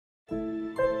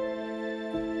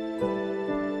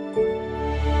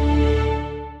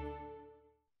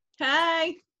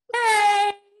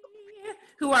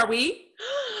are we?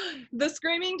 The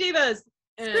Screaming Divas.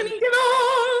 Screaming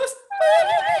Divas!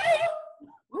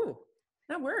 Ooh,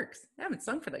 that works. I haven't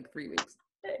sung for like 3 weeks.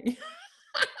 Hey.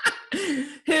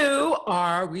 Who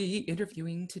are we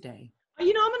interviewing today?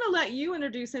 You know, I'm going to let you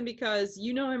introduce him because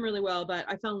you know him really well, but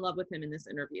I fell in love with him in this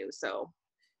interview, so.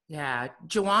 Yeah,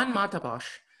 Joan Matabosch,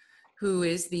 who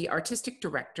is the artistic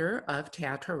director of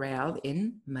Teatro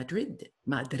in Madrid,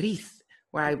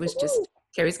 where I was just,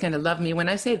 Carrie's going to love me when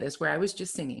I say this, where I was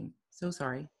just singing. So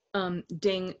sorry.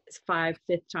 Ding, 5th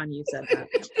time you said that.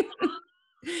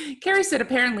 Carrie said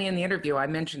apparently in the interview, I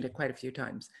mentioned it quite a few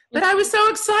times, but I was so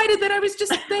excited that I was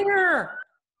just there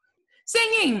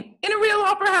singing in a real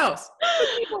opera house.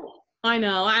 I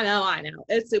know.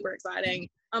 It's super exciting.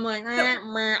 I'm like,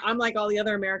 I'm like all the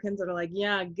other Americans that are like,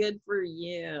 yeah, good for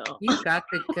you. You got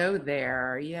to go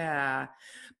there. Yeah.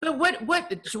 But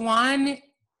what Joan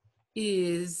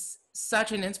is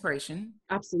such an inspiration.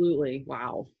 Absolutely.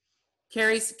 Wow.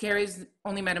 Carrie's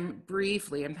only met him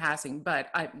briefly in passing, but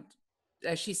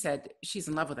as she said, she's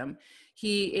in love with him.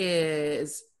 He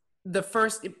is the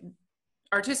first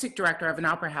artistic director of an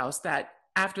opera house that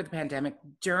after the pandemic,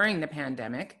 during the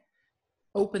pandemic,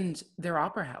 opened their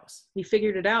opera house. He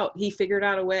figured it out. He figured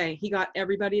out a way. He got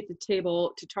everybody at the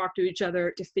table to talk to each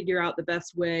other, to figure out the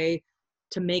best way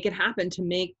to make it happen, to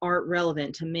make art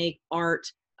relevant, to make art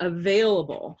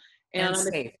available. And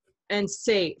safe. And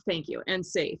safe. Thank you. And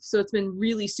safe. So it's been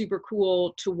really super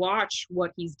cool to watch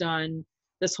what he's done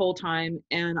this whole time.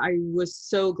 And I was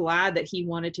so glad that he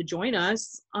wanted to join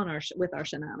us on with our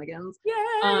shenanigans.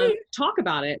 Yay! Talk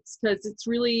about it because it's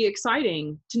really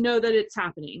exciting to know that it's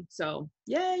happening. So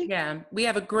yay. Yeah. We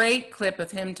have a great clip of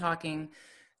him talking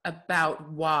about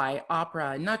why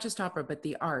opera, not just opera, but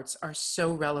the arts are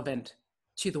so relevant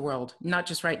to the world, not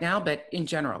just right now, but in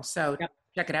general. So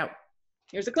Check it out.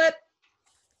 Here's a clip.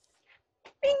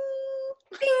 Bing.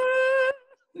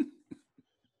 Bing.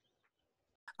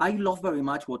 I love very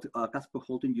much what Casper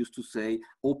Holten used to say,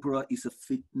 opera is a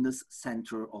fitness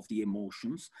center of the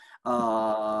emotions.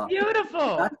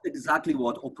 Beautiful. That's exactly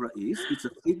what opera is. It's a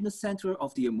fitness center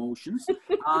of the emotions.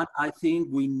 And I think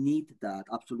we need that,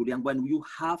 absolutely. And when you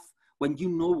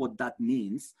know what that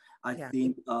means, I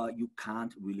think you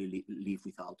can't really live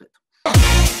without it.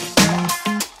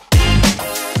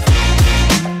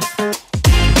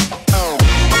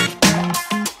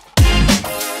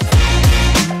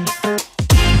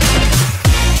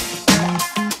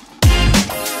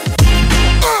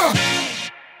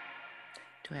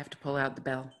 Do I have to pull out the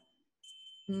bell?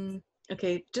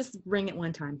 Okay, just ring it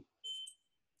one time.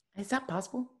 Is that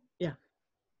possible? Yeah.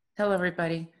 Hello,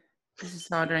 everybody. This is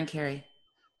Sandra and Carrie.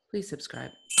 Please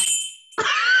subscribe.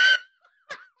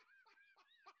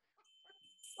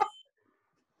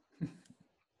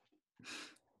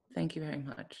 Thank you very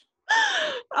much.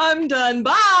 I'm done.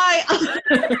 Bye.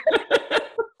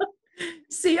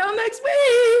 See y'all next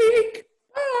week.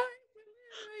 Bye.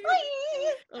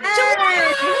 Bye.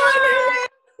 Hey.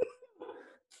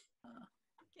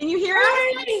 Can you hear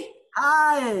us?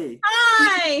 Hi.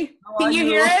 Hi. Can you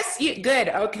hear us? Good.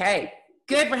 Okay.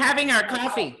 Good. We're having our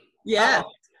coffee. Yeah.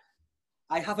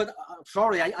 I haven't.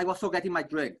 Sorry, I was forgetting my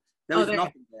drink. There is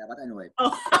nothing there, but anyway.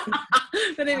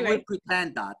 But anyway. I will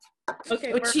pretend that.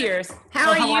 Okay. Cheers.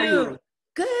 How are you?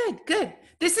 Good.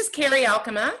 This is Carrie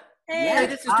Alcama. Hey. Yes,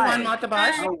 this is Joan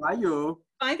Matabosch. How are you?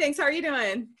 Fine, thanks. How are you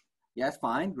doing? Yes,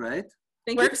 fine, great.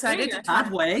 We're excited to talk.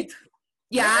 Can't wait.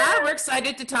 Yeah, we're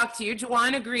excited to talk to you.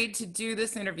 Joan agreed to do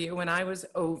this interview when I was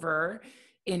over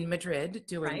in Madrid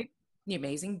doing the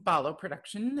amazing Ballo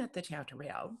production at the Teatro.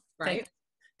 Right.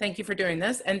 Thank you for doing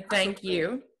this, and thank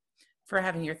you for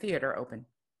having your theater open.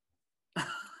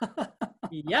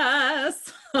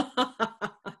 Yes.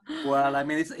 Well, I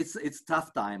mean, it's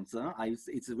tough times. Huh?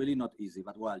 It's really not easy,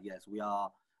 but well, yes, we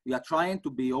are trying to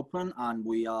be open, and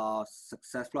we are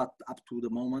successful up to the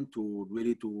moment to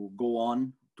really go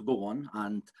on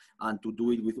and to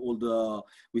do it with all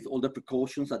the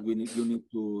precautions that you need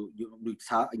to which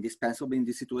are indispensable in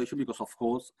this situation, because of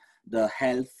course the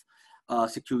health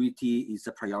security is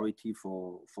a priority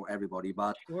for everybody.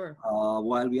 But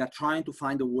while we are trying to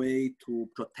find a way to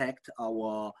protect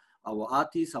our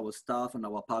artists, our staff, and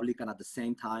our public, and at the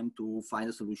same time to find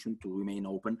a solution to remain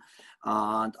open,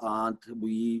 and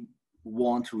we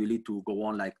want really to go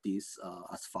on like this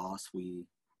as far as we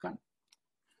can.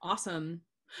 Awesome.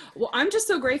 Well, I'm just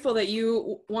so grateful that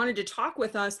you wanted to talk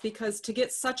with us, because to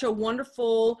get such a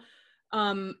wonderful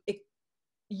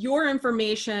your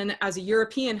information as a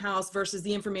European house versus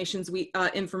the information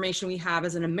we have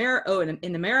as in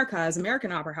America as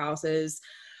American opera houses,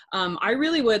 I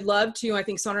really would love to, I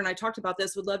think Sandra and I talked about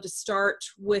this, would love to start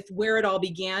with where it all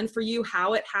began for you,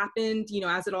 how it happened, you know,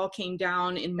 as it all came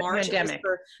down in March.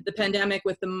 The pandemic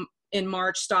with the in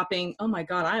March stopping. Oh my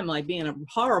God, I am like being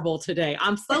horrible today.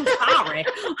 I'm so sorry.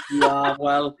 Yeah,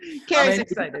 well, Carrie's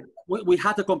excited. We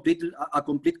had a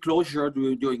complete closure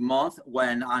during month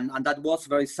when, and that was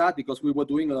very sad because we were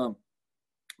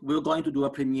going to do a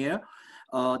premiere.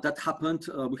 That happened.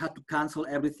 We had to cancel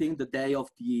everything the day of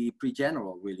the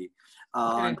pre-general, really.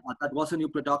 And that was a new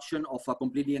production of a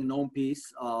completely unknown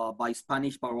piece by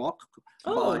Spanish Baroque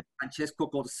by Francesco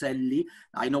Corselli.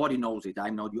 Nobody knows it. I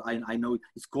know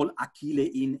it's called Achille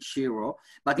in Shiro.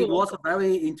 But it was a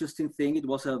very interesting thing. It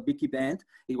was a big event.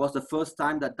 It was the first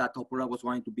time that opera was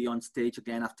going to be on stage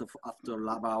again after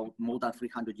about more than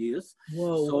 300 years.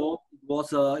 Whoa.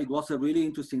 So it was a really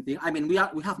interesting thing. I mean, we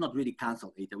have not really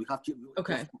canceled it. We have to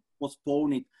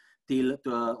postpone it till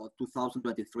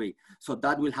 2023. So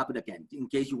that will happen again. In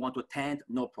case you want to attend,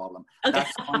 no problem.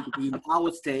 That's going to be in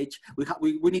our stage.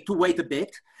 We need to wait a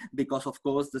bit because, of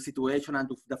course, the situation and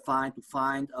to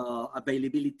find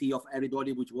availability of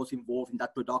everybody which was involved in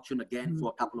that production again for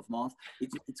a couple of months. It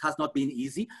has not been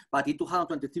easy, but in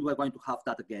 2023 we're going to have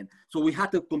that again. So we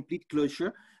had a complete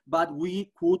closure, but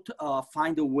we could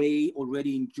find a way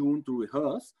already in June to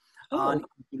rehearse. And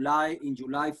in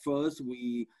July 1st,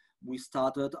 we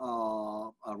started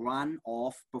a run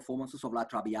of performances of La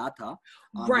Traviata.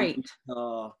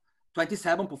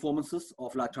 27 performances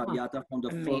of La Traviata from the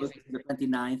 1st to the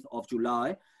 29th of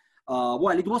July.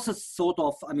 Well, it was a sort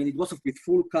of, it was with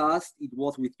full cast. It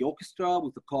was with the orchestra,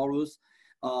 with the chorus.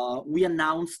 We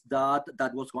announced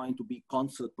that was going to be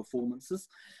concert performances,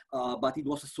 but it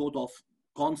was a sort of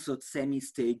concert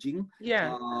semi-staging.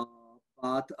 Yeah.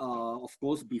 But of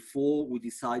course, before we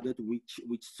decided which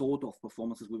sort of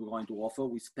performances we were going to offer,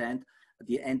 we spent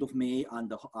the end of May and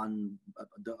the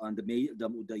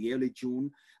early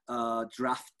June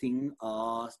drafting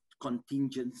a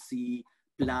contingency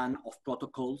plan of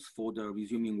protocols for the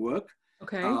resuming work.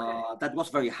 That was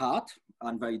very hard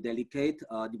and very delicate.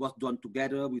 It was done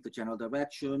together with the general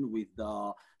direction, with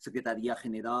the Secretaría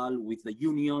General, with the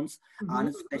unions, and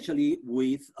especially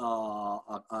with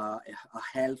a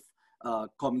health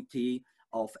committee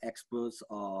of experts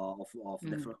of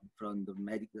different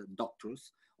medical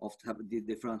doctors of the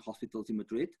different hospitals in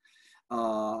Madrid.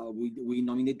 We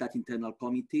nominate that internal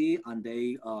committee, and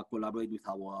they collaborate with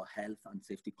our health and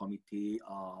safety committee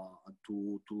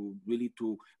to really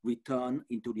return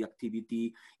into the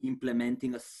activity,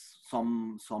 implementing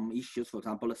some issues, for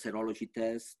example, a serology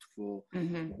test for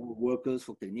workers,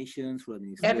 for technicians, for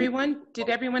administrators. Did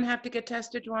everyone have to get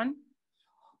tested, Joan?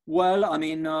 Well,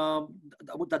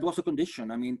 that was a condition.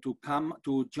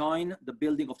 To join the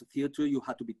building of the theater, you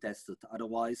had to be tested.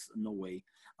 Otherwise, no way.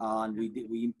 And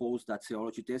we imposed that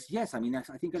serology test. Yes, I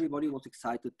think everybody was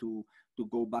excited to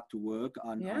go back to work,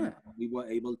 and we were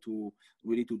able to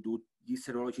really to do this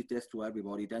serology test to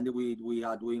everybody. Then we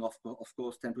are doing, of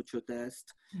course, temperature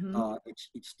test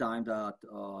each time that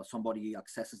somebody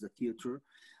accesses the theater.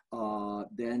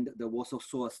 Then there was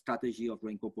also a strategy of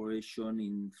reincorporation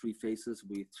in 3 phases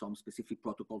with some specific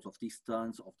protocols of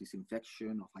distance, of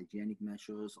disinfection, of hygienic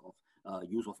measures, of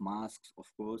use of masks, of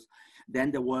course.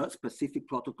 Then there were specific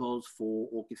protocols for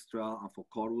orchestra and for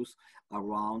chorus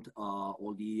around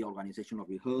all the organization of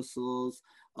rehearsals,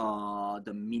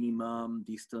 the minimum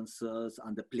distances,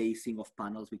 and the placing of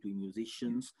panels between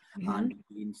musicians and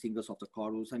between singers of the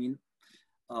chorus.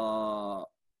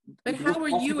 But how were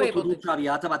you able to do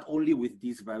Traviata, but only with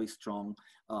these very strong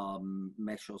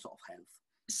measures of health?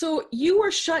 So you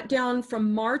were shut down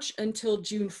from March until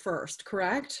June 1st,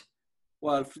 correct?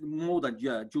 Well, more than,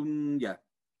 June,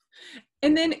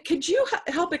 And then could you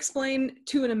help explain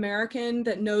to an American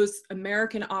that knows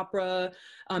American opera,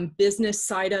 business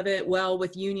side of it well,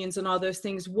 with unions and all those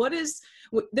things,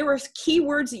 there were key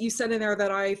words that you said in there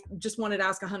that I just wanted to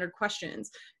ask 100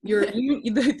 questions.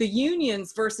 The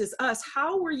unions versus us,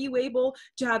 how were you able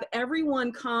to have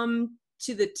everyone come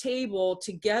to the table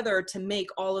together to make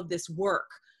all of this work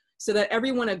so that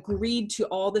everyone agreed to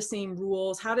all the same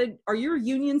rules? Are your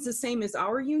unions the same as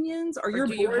our unions?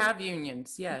 Do you have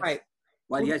unions? Yes. Right.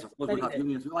 Well, yes, of course we have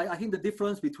unions. I think the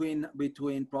difference between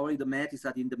probably the Met is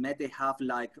that in the Met they have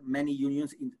like many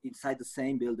unions inside the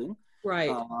same building. Right.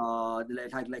 They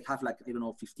have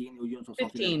 15 unions or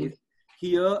something. Like this.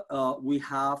 Here we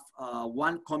have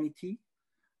one committee,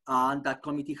 and that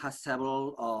committee has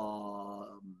several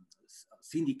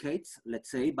syndicates,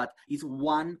 let's say, but it's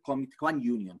one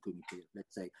union committee,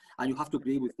 let's say, and you have to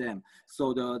agree with them.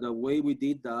 So the way we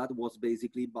did that was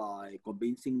basically by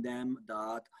convincing them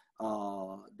that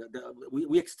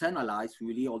we externalized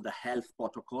really all the health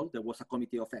protocol. There was a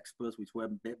committee of experts, which were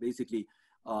basically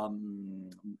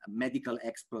medical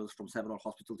experts from several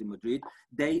hospitals in Madrid.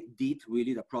 They did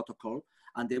really the protocol,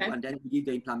 and then we did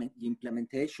the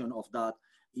implementation of that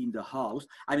in the house.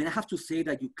 I mean, I have to say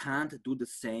that you can't do the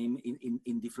same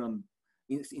in different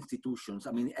institutions.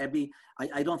 I mean,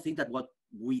 I don't think that what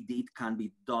we did can be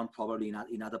done probably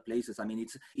in other places. I mean,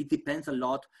 it depends a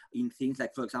lot in things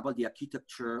like, for example, the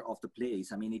architecture of the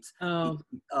place. I mean,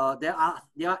 there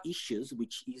are issues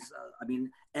which is, I mean,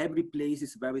 every place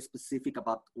is very specific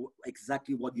about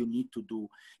exactly what you need to do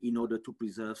in order to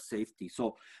preserve safety.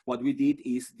 So what we did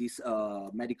is these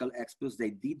medical experts, they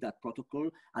did that protocol,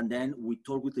 and then we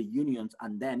talked with the unions,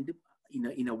 and then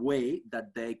in a way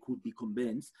that they could be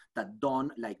convinced that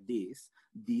done like this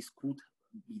could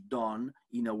be done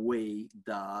in a way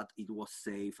that it was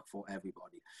safe for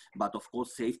everybody. But of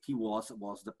course, safety was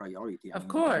the priority. Of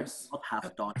course. We would not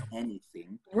have done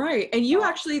anything. Right. And you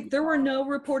actually, there were no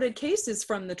reported cases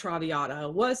from the Traviata,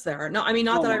 was there? No, I mean,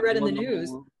 not that I read in the news.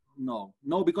 No,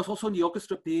 because also in the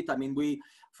orchestra pit, I mean,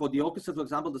 for the orchestra, for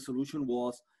example, the solution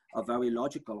was a very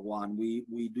logical one. We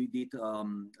did,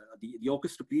 the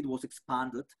orchestra pit was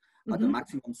expanded at the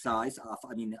maximum size of,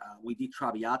 I mean, we did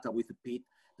Traviata with the pit.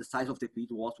 The size of the pit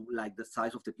was like the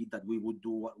size of the pit that we would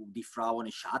do Die Frauen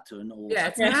Schatten, or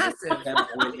it's massive.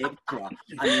 Or Electra.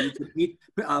 I mean, it's a pit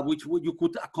which you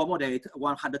could accommodate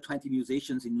 120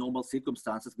 musicians in normal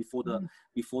circumstances before the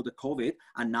COVID,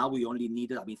 and now we only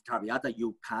needed. I mean, Traviata,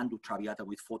 you can do Traviata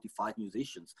with 45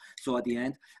 musicians. So at the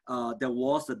end, there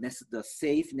was the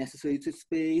safe necessary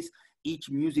space.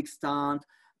 Each music stand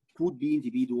could be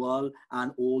individual,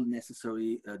 and all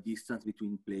necessary distance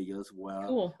between players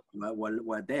were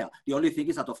there. The only thing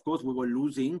is that, of course, we were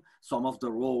losing some of the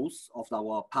rows of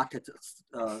our packet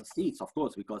seats, of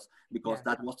course, because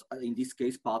that was, in this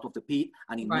case, part of the pit,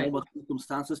 and in normal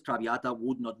circumstances, Traviata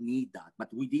would not need that. But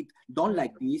we did, done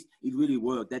like this, it really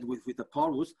worked. That with the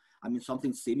chorus, I mean,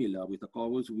 something similar. With the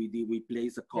chorus, we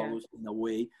placed the chorus in a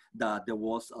way that there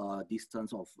was a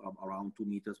distance of around 2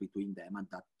 meters between them, and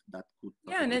that could.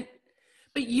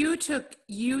 But you took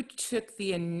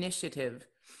the initiative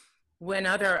when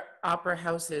other opera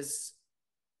houses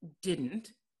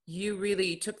didn't. You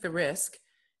really took the risk,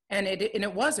 and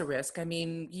it was a risk. I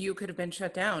mean, you could have been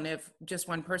shut down if just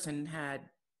one person had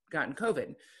gotten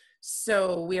COVID.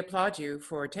 So we applaud you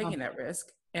for taking that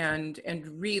risk and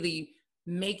really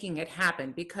making it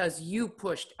happen, because you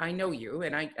pushed. I know you,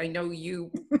 and I know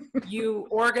you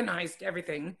organized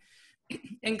everything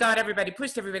and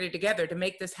pushed everybody together to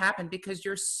make this happen, because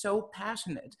you're so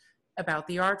passionate about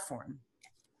the art form.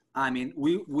 I mean,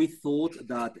 we thought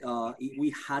that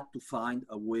we had to find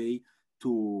a way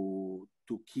to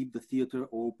keep the theater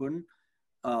open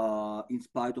in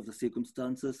spite of the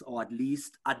circumstances, or at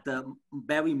least at the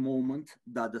very moment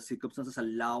that the circumstances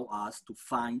allow us to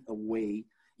find a way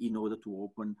in order to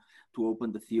open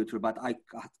the theater. But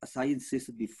as I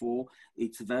insisted before,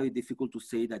 it's very difficult to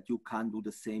say that you can't do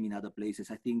the same in other places.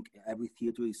 I think every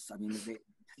theater is, I mean, the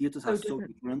theaters are so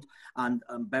different, and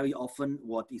very often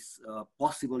what is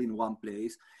possible in one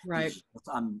place is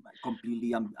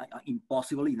completely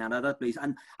impossible in another place.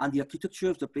 And the architecture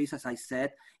of the place, as I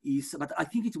said, is, but I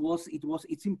think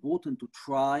it's important to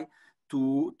try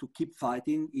to keep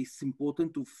fighting. It's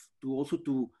important to also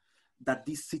that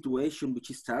this situation, which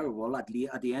is terrible, at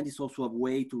the end is also a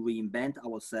way to reinvent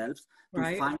ourselves,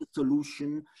 to find a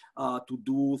solution, to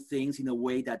do things in a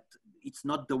way that it's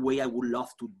not the way I would love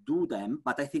to do them,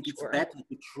 but I think it's better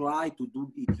to try to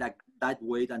do it like that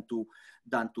way than to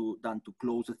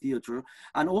close the theater.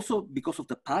 And also because of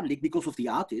the public, because of the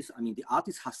artists. I mean, the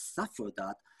artists have suffered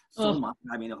that so much.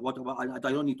 I mean, I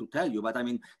don't need to tell you, but I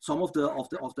mean, some of the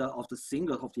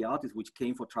singers, of the artists which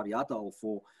came for Traviata or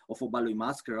for Ballo in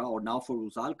Maschera or now for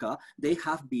Rusalka, they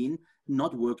have been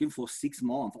not working for 6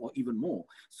 months or even more.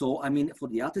 So I mean, for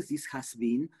the artists, this has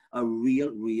been a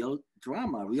real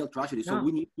drama, real tragedy. So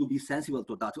we need to be sensible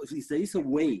to that. So if there is a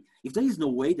way, if there is no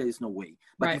way, there is no way.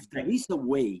 But if there is a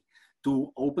way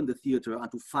to open the theater and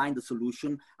to find a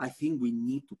solution, I think we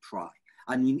need to try.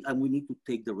 And we need to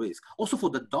take the risk. Also for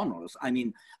the donors, I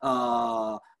mean,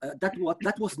 that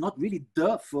was not really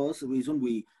the first reason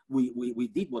we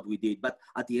did what we did. But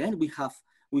at the end, we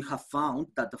have found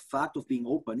that the fact of being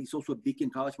open is also a big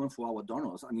encouragement for our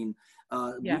donors. I mean,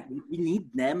 we need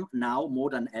them now more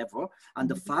than ever. And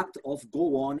the fact of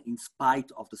go on in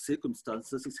spite of the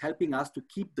circumstances is helping us to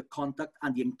keep the contact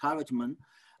and the encouragement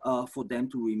for them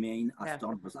to remain as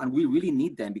donors. And we really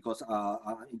need them, because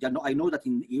I know that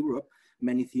in Europe,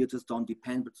 many theaters don't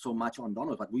depend so much on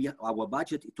donors, but our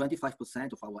budget,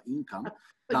 25% of our income.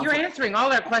 But you're answering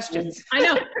all our questions. I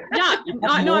know. Yeah.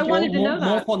 No, I wanted to know that.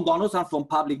 More from donors than from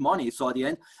public money. So at the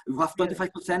end, we have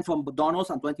 25% from donors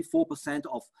and 24%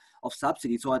 of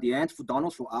subsidies. So at the end, for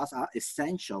donors for us are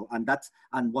essential. And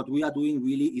what we are doing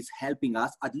really is helping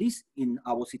us, at least in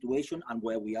our situation and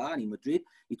where we are in Madrid,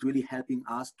 it's really helping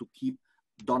us to keep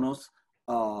donors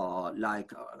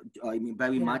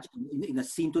very much in a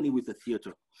synchrony with the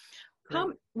theater.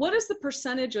 What is the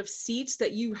percentage of seats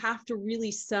that you have to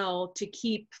really sell to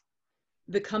keep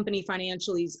the company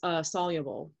financially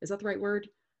soluble? Is that the right word?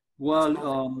 Well,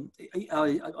 of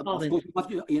course, you have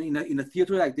to, in a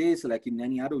theater like this, like in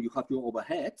any other, you have your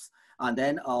overheads, and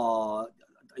then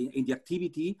in the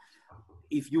activity,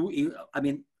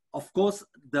 of course,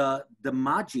 the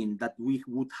margin that we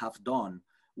would have done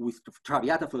with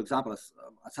Traviata, for example, as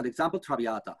an example,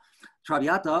 Traviata,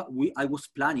 I was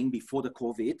planning before the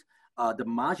COVID, the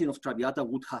margin of Traviata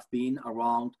would have been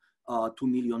around 2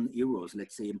 million euros,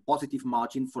 let's say, a positive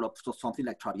margin for something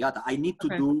like Traviata. I need to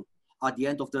do at the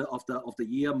end of the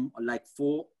year like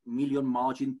 4 million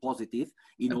margin positive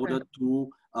in order to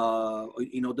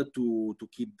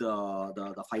keep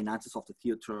the finances of the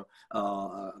theater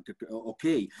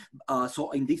okay.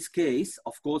 So in this case,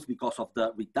 of course, because of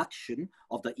the reduction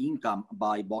of the income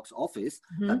by box office,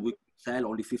 that we sell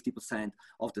only 50%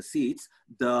 of the seats,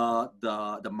 the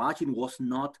margin was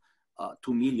not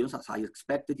 2 million as I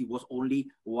expected. It was only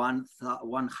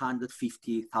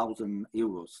 150,000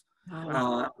 euros.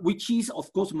 Which is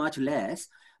of course much less,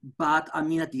 but I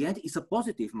mean at the end it's a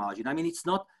positive margin. I mean it's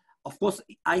not, of course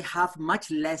I have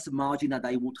much less margin than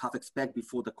I would have expected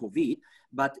before the COVID,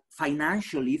 but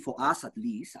financially for us at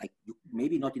least,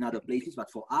 maybe not in other places, but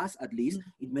for us at least,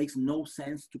 it makes no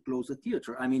sense to close the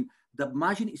theater. I mean the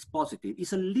margin is positive,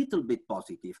 it's a little bit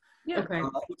positive.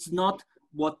 It's not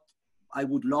what I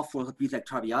would love for a piece like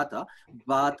Traviata,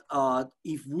 but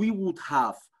if we would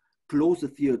have close the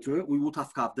theater, we would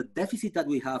have the deficit that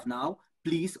we have now,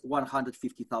 please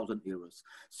 150,000 euros.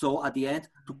 So at the end,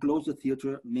 to close the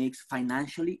theater makes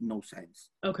financially no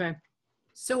sense. Okay.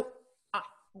 So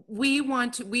we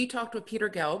talked with Peter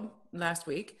Gelb last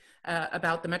week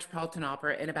about the Metropolitan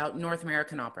Opera and about North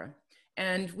American opera.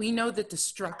 And we know that the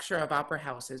structure of opera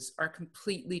houses are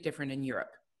completely different in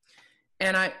Europe.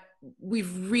 And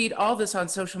we've read all this on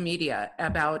social media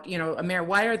about,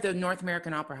 why are the North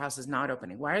American opera houses not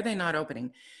opening? Why are they not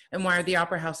opening? And why are the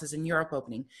opera houses in Europe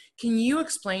opening? Can you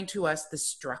explain to us the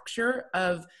structure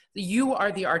of, you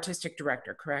are the artistic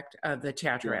director, correct, of the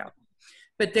Teatro? Yeah.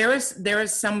 But there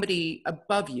is somebody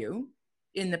above you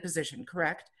in the position,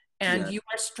 correct? And you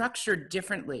are structured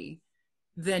differently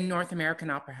than North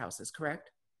American opera houses, correct?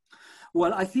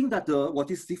 Well, I think that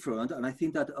what is different, and I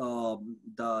think that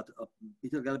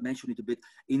Peter Gelb mentioned it a bit,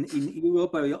 in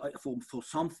Europe, for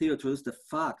some theaters, the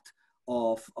fact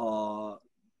of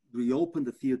reopen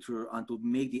the theater and to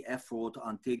make the effort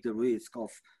and take the risk of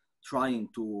trying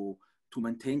to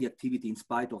maintain the activity in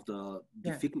spite of the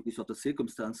difficulties of the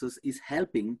circumstances is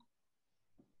helping,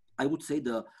 I would say,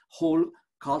 the whole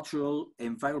cultural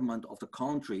environment of the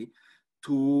country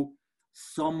to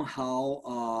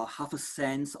somehow have a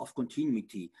sense of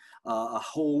continuity, a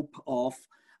hope of,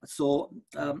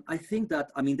 I think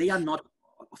that, I mean, they are not,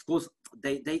 of course,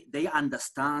 they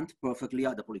understand perfectly,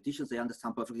 the politicians, they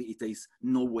understand perfectly if there is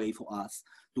no way for us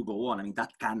to go on. I mean,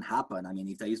 that can happen. I mean,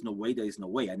 if there is no way, there is no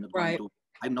way.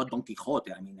 I'm not Don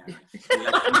Quixote. I mean,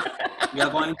 we are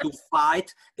going to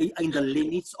fight in the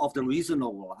limits of the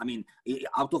reasonable. I mean,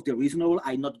 out of the reasonable,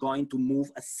 I'm not going to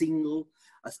move a single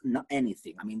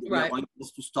anything. I mean, we are going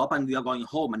to stop and we are going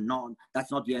home, and no,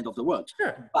 that's not the end of the world.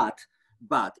 Sure.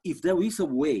 But if there is a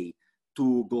way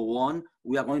to go on,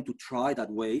 we are going to try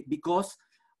that way because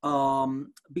I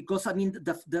mean,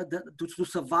 to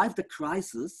survive the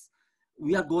crisis,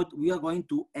 we are going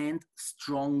to end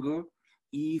stronger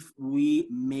if we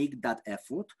make that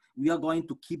effort. We are going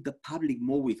to keep the public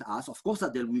more with us. Of course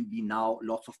that there will be now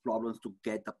lots of problems to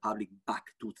get the public back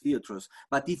to theaters.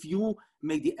 But if you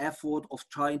make the effort of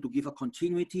trying to give a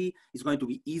continuity, it's going to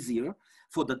be easier.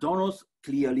 For the donors,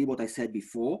 clearly what I said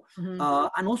before.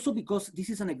 And also because this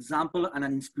is an example and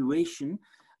an inspiration,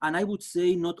 and I would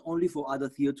say not only for other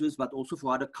theaters, but also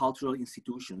for other cultural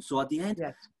institutions. So at the end,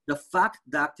 the fact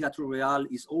that Teatro Real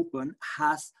is open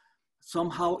has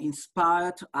somehow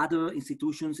inspired other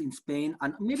institutions in Spain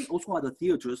and maybe also other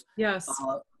theaters. Yes.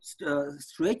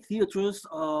 Straight theaters,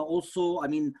 also, I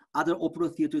mean, other opera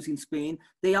theaters in Spain,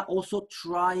 they are also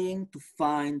trying to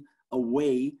find a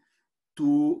way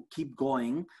to keep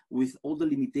going with all the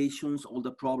limitations, all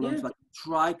the problems, but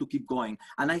try to keep going.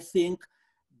 And I think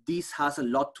this has a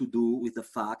lot to do with the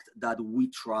fact that we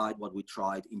tried what we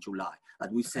tried in July,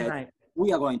 that we said, Right.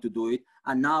 we are going to do it.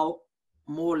 And now,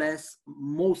 more or less,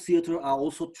 most theater are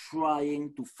also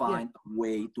trying to find a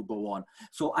way to go on.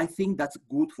 So I think that's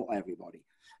good for everybody.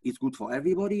 It's good for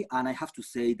everybody. And I have to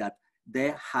say that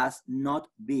there has not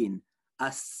been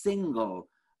a single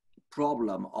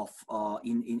problem of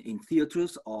in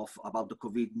theaters of about the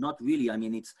COVID. Not really. I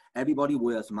mean, it's everybody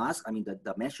wears masks. I mean,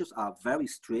 the measures are very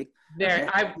strict. Very,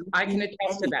 I can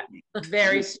attest to that.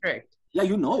 Very strict. Yeah,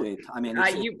 you know it. I mean,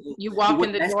 you walk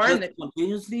in the door and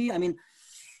continuously. I mean,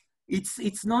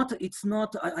 it's not.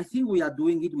 I think we are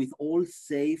doing it with all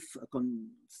safety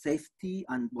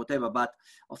and whatever. But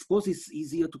of course, it's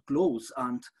easier to close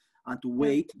and to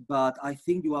wait. But I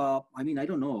think you are. I mean, I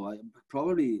don't know.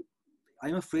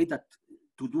 I'm afraid that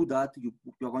to do that,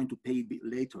 you're going to pay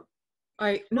later.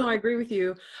 I agree with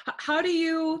you. How do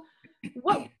you,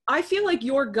 I feel like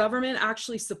your government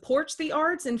actually supports the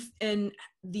arts, and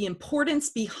the importance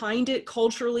behind it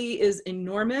culturally is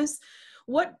enormous.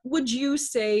 What would you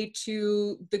say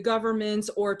to the governments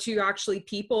or to actually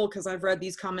people, because I've read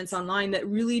these comments online, that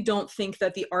really don't think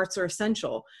that the arts are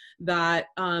essential, that,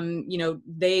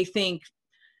 they think,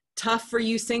 tough for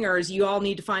you singers, you all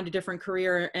need to find a different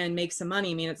career and make some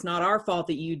money. I mean, it's not our fault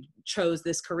that you chose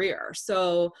this career.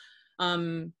 So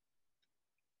why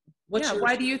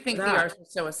do you think the arts are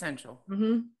so essential?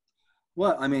 Mm-hmm.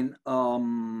 Well, I mean,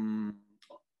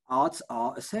 arts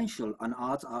are essential, and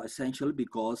arts are essential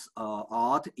because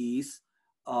art is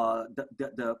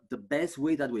the best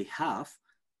way that we have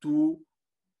to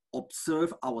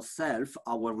observe ourselves,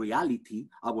 our reality,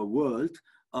 our world,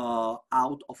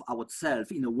 out of ourselves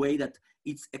in a way that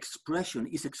it's expression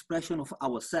of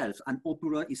ourselves. And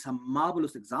opera is a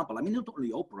marvelous example. I mean, not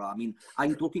only opera, I mean,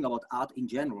 I'm talking about art in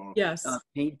general. Yes.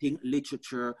 Painting,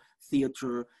 literature,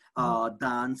 theater,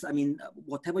 dance, I mean,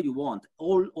 whatever you want.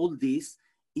 All this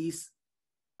is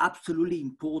absolutely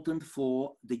important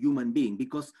for the human being,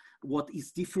 because what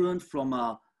is different from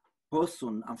a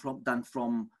person and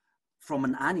from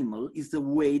an animal is the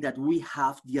way that we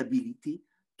have the ability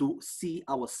to see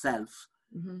ourselves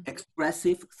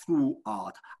expressive through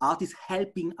art. Art is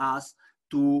helping us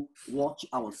to watch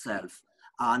ourselves.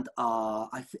 And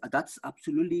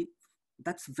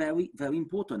that's very, very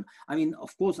important. I mean,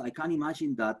 of course, I can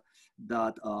imagine that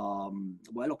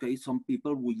some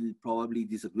people will probably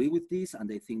disagree with this, and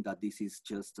they think that this is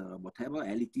just whatever,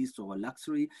 elitist or a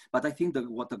luxury. But I think that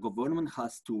what the government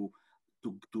has to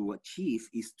achieve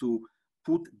is to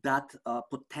put that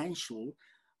potential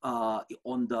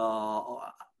on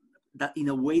that in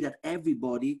a way that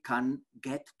everybody can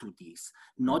get to this,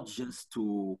 not just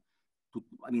to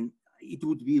I mean, it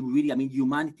would be really, I mean,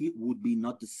 humanity would be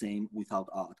not the same without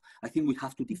art. I think we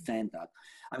have to defend that.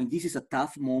 I mean, this is a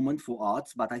tough moment for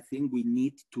arts, but I think we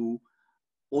need to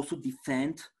also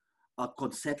defend a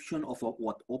conception of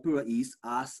what opera is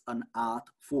as an art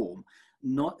form.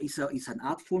 It's an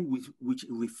art form which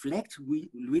reflects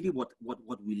really what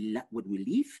we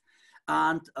live,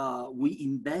 and we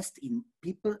invest in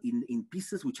people, in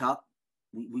pieces which are,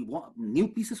 we want new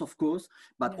pieces, of course,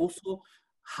 but also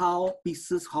how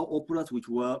operas which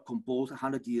were composed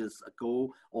 100 years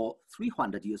ago or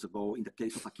 300 years ago, in the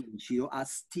case of Achille and Shiro, are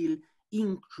still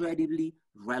incredibly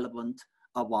relevant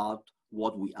about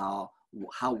what we are,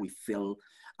 how we feel.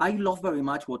 I love very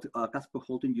much what Casper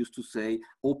Holten used to say: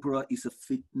 opera is a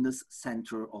fitness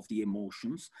center of the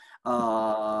emotions.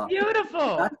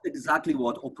 Beautiful. That's exactly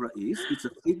what opera is. It's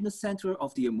a fitness center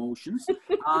of the emotions.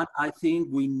 And I think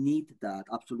we need that,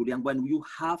 absolutely. And when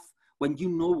you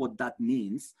know what that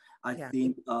means, I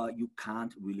think you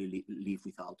can't really live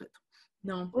without it.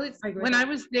 No. Well, when I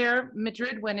was there,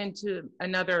 Madrid went into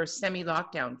another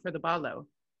semi-lockdown for the Ballo.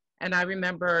 And I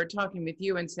remember talking with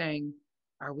you and saying,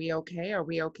 are we okay? Are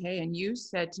we okay? And you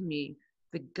said to me,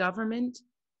 the government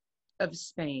of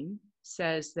Spain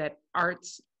says that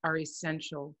arts are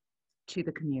essential to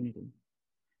the community.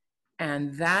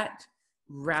 And that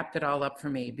wrapped it all up for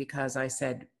me, because I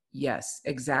said, yes,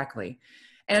 exactly.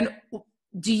 And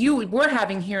we're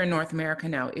having here in North America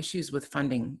now issues with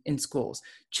funding in schools.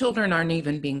 Children aren't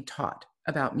even being taught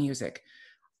about music.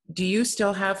 Do you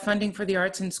still have funding for the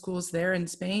arts in schools there in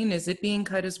Spain? Is it being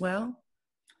cut as well?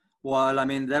 Well, I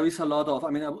mean, there is a lot of,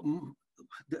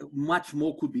 much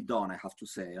more could be done, I have to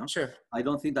say. Huh? Sure. I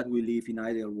don't think that we live in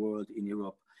ideal world in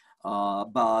Europe.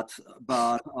 But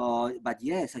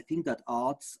yes, I think that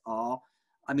arts are,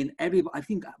 I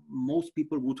think most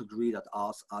people would agree that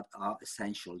arts are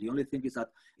essential. The only thing is that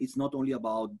it's not only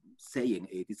about saying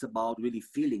it, it's about really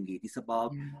feeling it. It's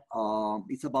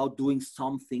about doing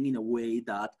something in a way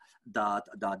that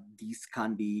this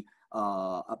can be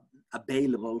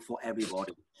available for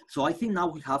everybody. So I think now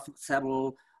we have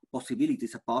several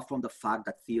possibilities apart from the fact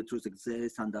that theaters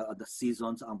exist and the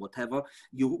seasons and whatever.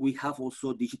 We have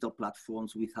also digital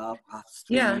platforms. We have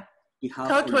streaming. Yeah. We have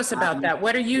Talk to us about that.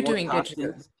 What are you doing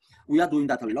digitally? We are doing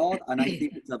that a lot, and I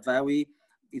think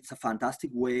it's a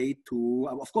fantastic way to.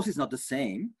 Of course, it's not the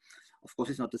same. Of course,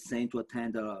 it's not the same to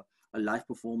attend a live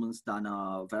performance than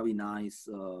a very nice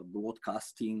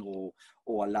broadcasting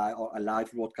or a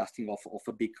live broadcasting of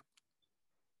a big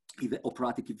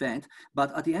operatic event.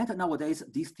 But at the end, nowadays,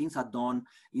 these things are done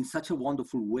in such a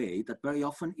wonderful way that very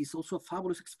often it's also a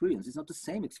fabulous experience. It's not the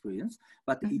same experience,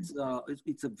 but it's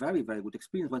a very, very good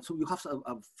experience. When so you have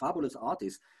a fabulous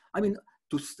artist. I mean,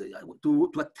 to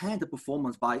attend a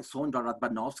performance by Sondra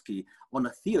Radvanovsky on a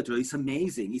theater is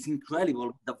amazing. It's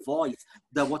incredible, the voice,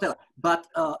 the whatever. But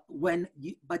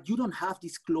you don't have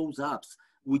these close-ups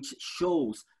which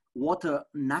shows what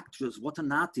an actress, what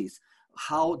an artist,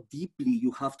 how deeply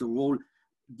you have the role.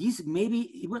 This maybe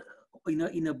even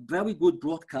in a very good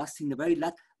broadcasting,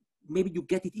 maybe you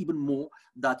get it even more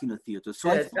than in a theater. So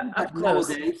I think that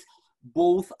nowadays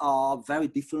both are very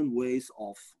different ways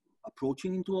of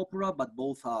approaching into opera, but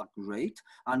both are great.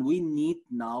 And we need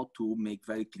now to make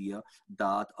very clear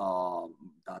that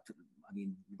I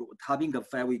mean, having a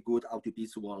very good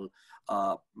audiovisual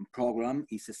program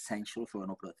is essential for an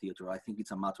opera theater. I think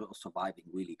it's a matter of surviving,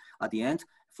 really. At the end,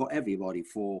 for everybody,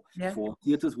 for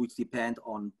theaters which depend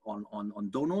on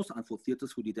donors and for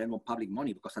theaters who depend on public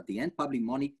money, because at the end, public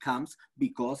money comes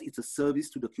because it's a service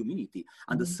to the community.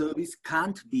 And the service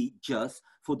can't be just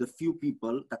for the few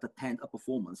people that attend a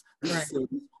performance. This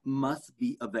service must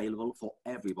be available for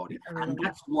everybody. And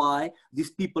that's why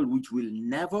these people which will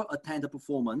never attend a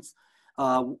performance,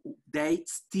 they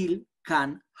still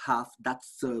can have that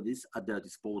service at their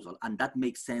disposal. And that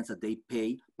makes sense that they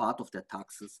pay part of their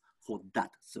taxes for that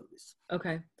service.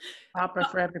 Okay. Opera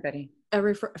for everybody.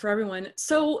 For everyone.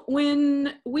 So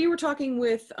when we were talking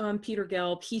with Peter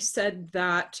Gelb, he said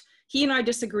that he and I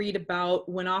disagreed about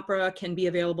when opera can be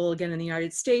available again in the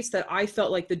United States, that I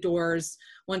felt like the doors,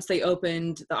 once they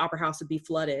opened, the Opera House would be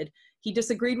flooded. He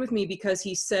disagreed with me because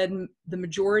he said the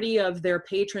majority of their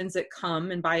patrons that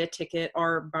come and buy a ticket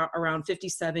are about around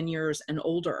 57 years and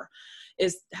older.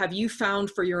 Have you found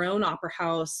for your own opera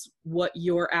house what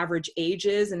your average age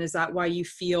is? And is that why you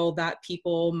feel that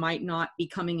people might not be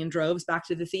coming in droves back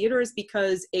to the theaters,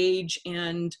 because age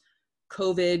and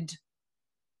COVID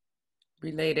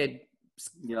related?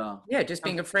 Yeah, just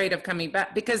being afraid of coming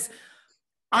back, because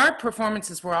our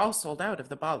performances were all sold out of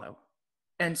the Ballo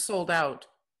and sold out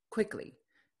quickly.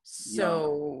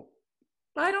 So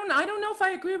I don't know if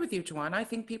I agree with you, Joan. I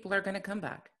think people are going to come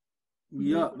back.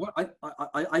 Yeah, well,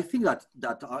 I think that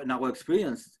in our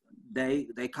experience,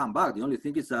 they come back. The only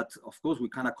thing is that, of course, we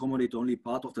can accommodate only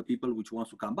part of the people which wants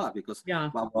to come back, because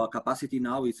our capacity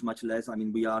now is much less. I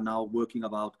mean, we are now working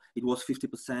about, it was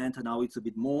 50%, and now it's a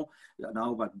bit more.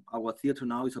 Now, but our theater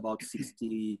now is about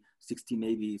 60,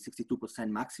 maybe 62%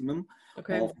 maximum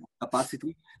of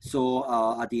capacity.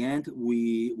 So at the end,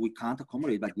 we can't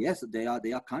accommodate. But yes, they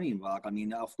are coming back. I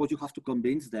mean, of course, you have to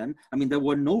convince them. I mean, there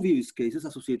were no virus cases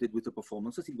associated with the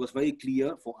performances. It was very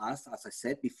clear for us, as I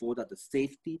said before, that the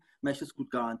safety measures could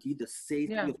guarantee the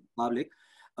safety of the public.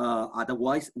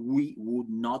 Otherwise, we would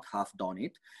not have done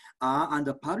it. And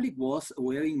the public was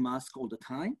wearing masks all the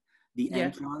time. The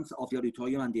entrance of the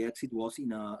auditorium and the exit was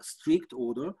in a strict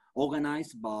order,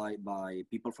 organized by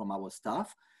people from our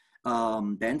staff.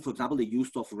 Then, for example, the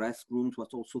use of restrooms was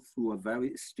also through a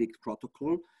very strict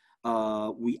protocol.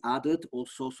 We added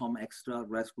also some extra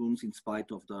restrooms in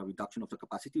spite of the reduction of the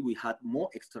capacity. We had more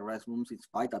extra restrooms in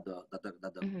spite that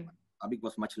the public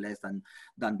was much less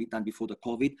than before the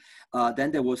COVID.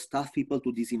 Then there were staff people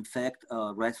to disinfect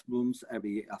restrooms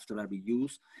after every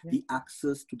use. The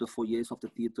access to the foyers of the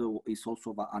theater is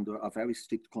also under a very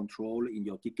strict control. In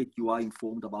your ticket, you are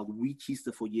informed about which is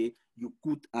the foyer you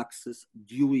could access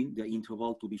during the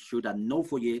interval, to be sure that no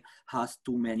foyer has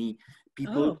too many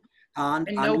people. And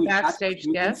no backstage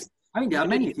guests? I mean, there are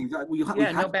many things. We have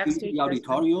no backstage the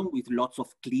auditorium with lots of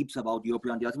clips about the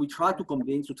opera and the others. We try to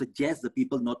convince, to suggest the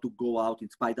people not to go out, in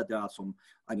spite that there are some,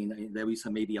 I mean, there is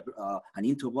maybe an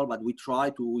interval, but we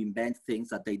try to invent things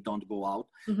that they don't go out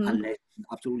unless it's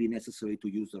absolutely necessary to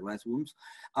use the restrooms.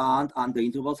 And the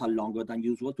intervals are longer than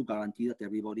usual to guarantee that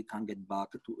everybody can get back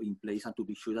in place and to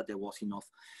be sure that there was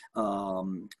enough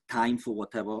time for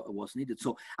whatever was needed.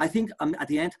 So I think at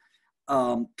the end,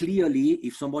 clearly,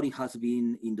 if somebody has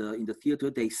been in the theater,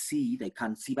 they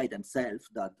can see by themselves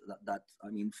that I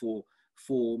mean, for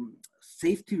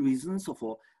safety reasons or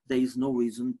for there is no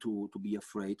reason to be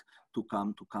afraid to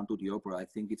come to the opera. I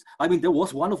think there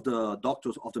was one of the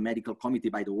doctors of the medical committee,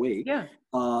 by the way. Yeah.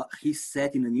 He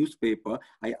said in the newspaper,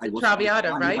 I was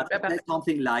Traviata, right? Said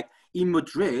something like, in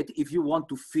Madrid, if you want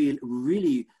to feel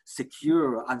really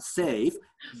secure and safe,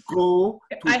 go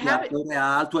to Teatro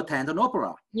Real to attend an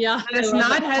opera. Yeah. Let's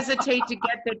not hesitate to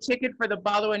get the ticket for the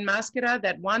Ballo in Maschera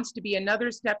that wants to be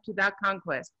another step to that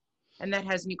conquest, and that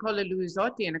has Nicola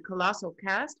Luisotti in a colossal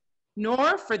cast,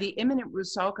 nor for the imminent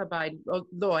Rusalka by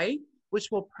Loy, which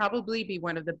will probably be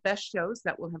one of the best shows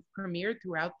that will have premiered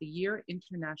throughout the year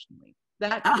internationally.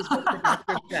 That is what the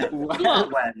doctor said.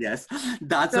 well, yes,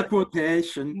 that's a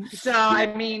quotation. So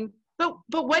I mean, but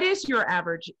what is your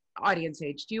average audience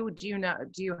age? Do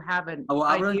you have an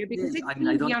idea? Because it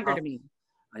seems younger to me.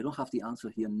 I don't have the answer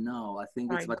here now. I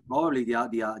think it's but probably the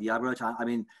average. I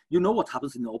mean, you know what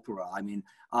happens in the opera. I mean,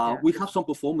 we have some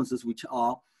performances which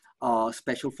are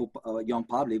special for young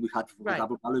public. We had, for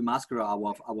example, Ballo in Maschera.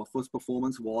 Our first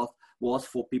performance was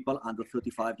for people under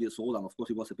 35 years old, and of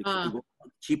course it was a bit it was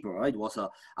cheaper. Right? It was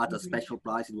at a special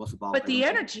price. It was about. But the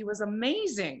energy was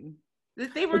amazing.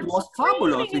 They were. It was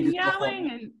fabulous in this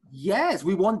yelling and... Yes,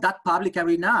 we want that public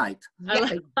every night.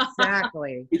 Yeah,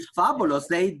 exactly. It's fabulous.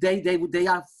 They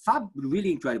are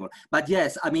really incredible. But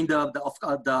yes, I mean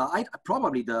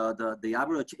probably the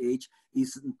average age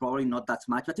is probably not that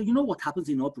much. But you know what happens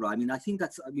in opera? I mean, I think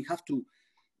that's we have to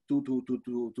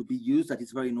be used. That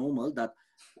it's very normal that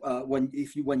when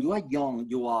you are young,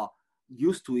 you are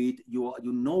used to it, you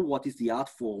know what is the art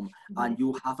form, and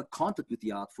you have a contact with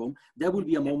the art form. There will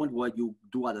be a moment where you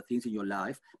do other things in your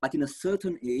life, but in a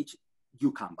certain age,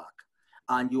 you come back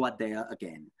and you are there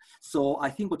again. So I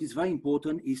think what is very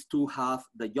important is to have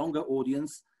the younger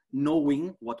audience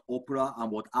knowing what opera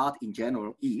and what art in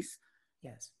general is.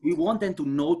 Yes. We want them to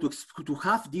know, to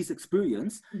have this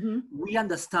experience. We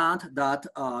understand that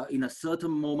in a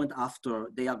certain moment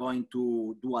after they are going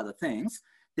to do other things,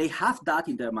 they have that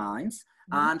in their minds,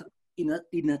 and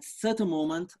in a certain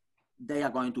moment, they are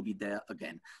going to be there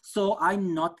again. So I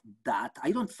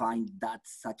don't find that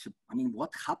such I mean, what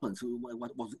happens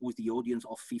with the audience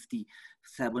of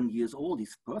 57 years old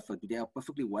is perfect. They are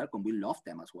perfectly welcome. We love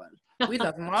them as well. We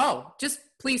love them all. Just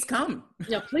please come.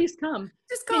 Yeah, please come.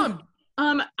 Just come.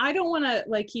 I don't want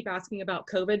to keep asking about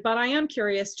COVID, but I am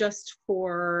curious just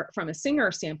from a singer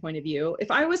standpoint of view,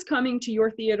 if I was coming to your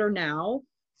theater now,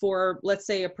 for, let's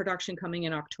say, a production coming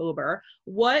in October,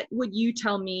 what would you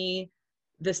tell me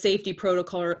the safety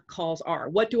protocols are?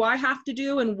 What do I have to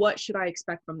do, and what should I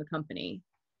expect from the company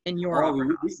in your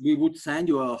opera house? We would send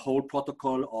you a whole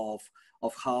protocol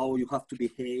of how you have to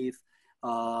behave,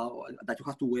 that you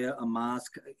have to wear a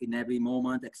mask in every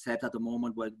moment, except at the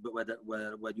moment where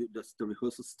the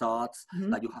rehearsal starts,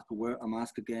 that you have to wear a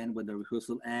mask again. When the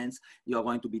rehearsal ends, you are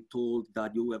going to be told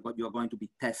that you are going to be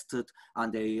tested,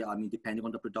 and depending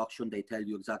on the production, they tell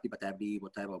you exactly, but every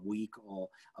whatever week, or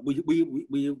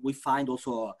we find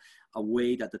also a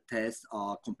way that the tests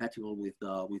are compatible with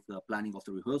the planning of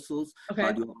the rehearsals. Okay. You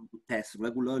have to test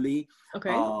regularly. Okay.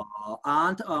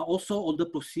 And also all the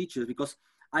procedures, because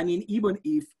I mean, even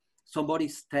if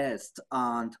somebody's test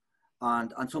and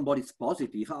somebody's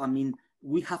positive, I mean,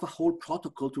 we have a whole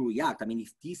protocol to react. I mean,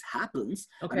 if this happens,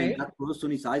 I mean, that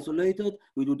person is isolated,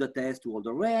 we do the test to all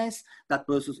the rest, that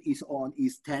person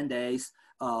is 10 days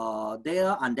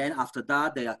there, and then after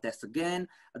that, they are tested again.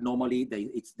 Normally,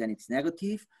 it's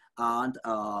negative. And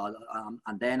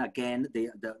then again,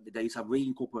 there is a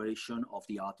reincorporation of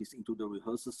the artist into the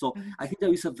rehearsal. So I think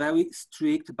there is a very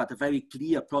strict but a very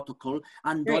clear protocol,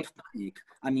 and don't panic.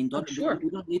 I mean, you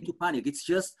don't need to panic. It's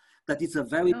just that it's a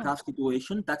very tough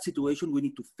situation. That situation, we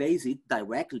need to face it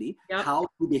directly, how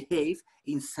to behave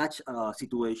in such a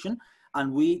situation.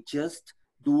 And we just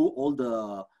do all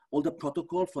the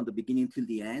protocol from the beginning till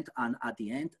the end. And at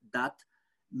the end, that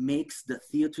makes the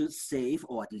theater safe,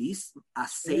 or at least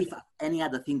as safe as any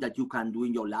other thing that you can do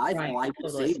in your life. Or I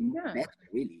would say better,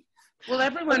 really. Well,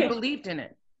 everyone believed in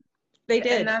it. They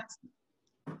did.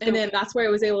 And then that's where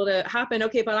it was able to happen.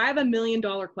 Okay, but I have $1 million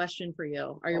question for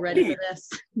you. Are you ready for this?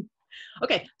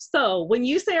 Okay, so when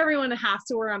you say everyone has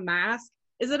to wear a mask,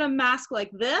 is it a mask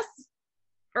like this?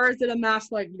 Or is it a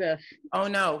mask like this? Oh,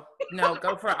 no,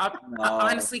 go for it.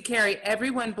 Honestly, Carrie,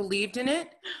 everyone believed in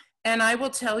it. And I will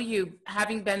tell you,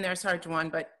 having been there, sorry, Joan,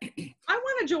 but I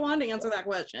wanted Joan to answer that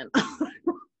question.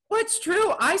 Well, it's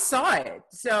true. I saw it.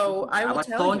 So I will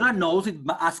tell you. Sandra knows it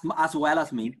as well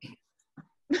as me.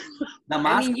 The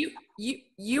mask. I mean,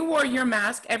 you wore your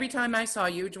mask every time I saw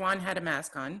you. Joan had a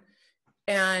mask on.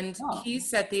 And he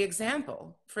set the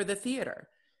example for the theater.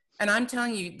 And I'm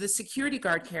telling you, the security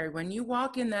guard, Carrie, when you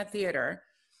walk in that theater,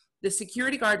 the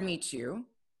security guard meets you.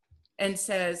 and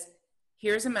says,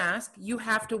 here's a mask. You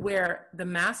have to wear the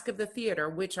mask of the theater,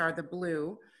 which are the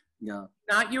blue. Yeah.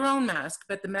 Not your own mask,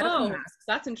 but the medical mask.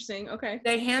 That's interesting. Okay.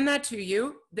 They hand that to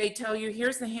you. They tell you,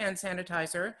 here's the hand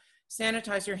sanitizer.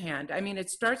 Sanitize your hand. I mean, it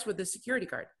starts with the security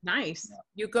guard. Nice.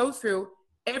 You go through,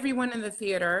 everyone in the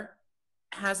theater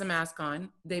has a mask on.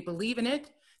 They believe in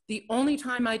it. The only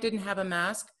time I didn't have a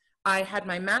mask, I had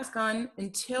my mask on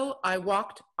until I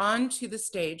walked onto the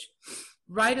stage,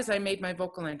 right as I made my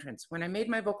vocal entrance. When I made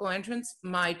my vocal entrance,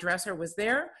 my dresser was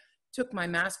there, took my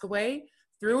mask away,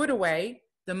 threw it away.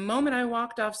 The moment I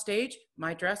walked off stage,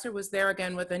 my dresser was there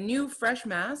again with a new fresh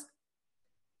mask,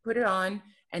 put it on,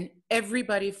 and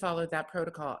everybody followed that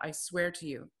protocol. I swear to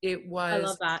you, it was, I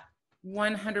love that.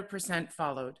 100%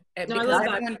 followed, No, because I love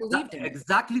everyone believed in it.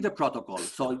 Exactly the protocol.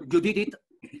 So you did it.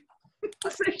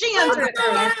 She answered it.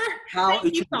 How Thank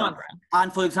it you, should be done. Sandra.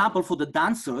 And for example, for the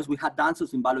dancers, we had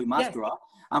dancers in Ballet Mascara,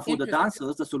 and for the Interesting.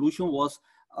 dancers, the solution was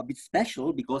a bit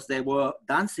special because they were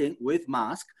dancing with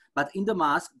mask, but in the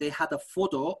mask they had a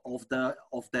photo of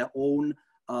their own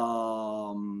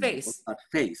face.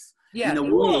 Yeah. In a way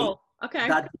Cool. Okay.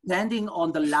 that depending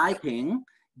on the lighting,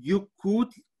 you could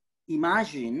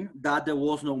imagine that there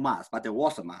was no mask, but there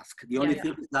was a mask. The only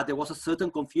thing is that there was a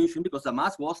certain confusion because the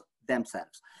mask was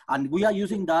themselves. And we are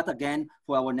using that again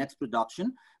for our next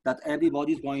production, that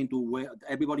everybody is going to wear,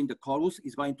 everybody in the chorus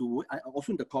is going to wear,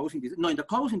 also in the chorus, in the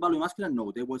chorus in Ballet Masculine,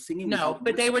 no, they were singing. No,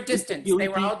 but they were distanced. They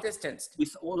were all distanced.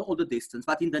 With all the distance.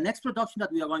 But in the next production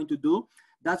that we are going to do,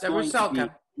 that's The going Rusalka. to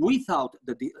be without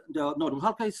the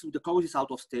Rusalka is, the chorus is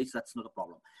out of stage, that's not a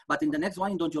problem. But in the next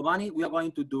one, in Don Giovanni, we are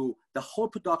going to do the whole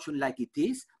production like it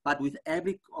is, but with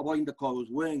everyone in the chorus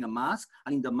wearing a mask,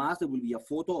 and in the mask there will be a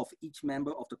photo of each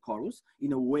member of the chorus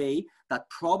in a way that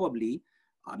probably,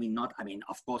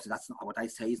 of course, that's not what I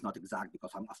say is not exact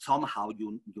because somehow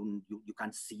you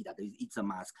can see that it's a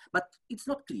mask, but it's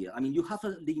not clear. I mean, you have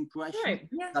the impression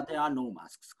that there are no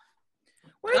masks.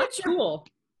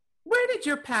 Where did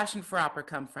your passion for opera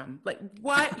come from? Like,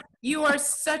 what? You are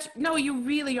you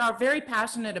really are very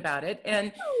passionate about it,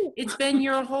 and it's been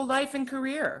your whole life and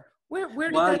career. Where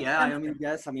did that come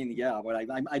from? Well,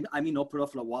 I'm in opera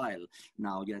for a while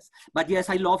now, yes. But yes,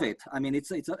 I love it. I mean,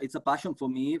 it's a passion for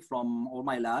me from all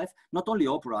my life. Not only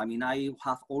opera. I mean, I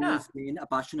have always been a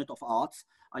passionate of arts.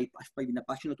 I've been a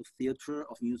passionate of theater,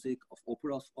 of music, of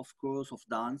opera, of course, of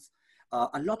dance.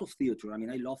 A lot of theater. I mean,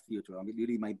 I love theater. I mean,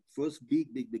 really, my first big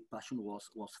passion was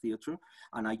theater,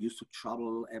 and I used to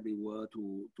travel everywhere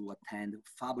to attend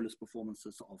fabulous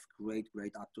performances of great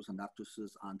actors and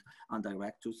actresses and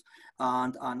directors,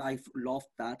 and I've loved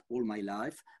that all my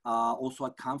life. Also,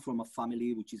 I come from a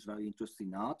family which is very interested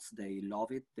in arts. They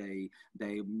love it. They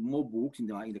more books. In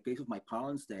the case of my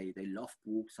parents, they love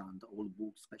books and old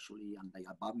books especially, and they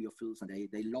are bibliophiles, and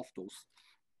they love those.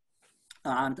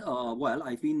 And well,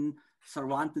 I've been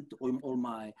surrounded all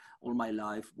my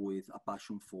life with a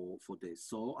passion for this.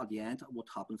 So at the end, what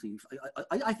happens if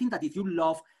I think that if you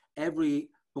love every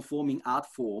performing art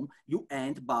form, you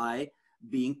end by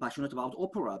being passionate about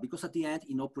opera, because at the end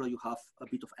in opera you have a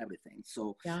bit of everything.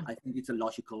 So I think it's a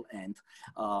logical end,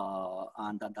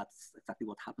 and that's exactly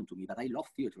what happened to me. But I love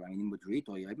theater. I mean, in Madrid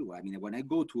or everywhere. I mean, when I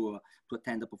go to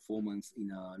attend a performance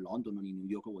in London or in New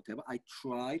York or whatever, I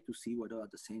try to see whether at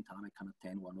the same time I can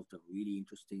attend one of the really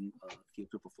interesting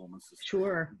theater performances.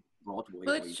 Sure. Broadway.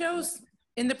 Well, it shows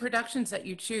in the productions that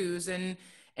you choose and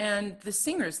the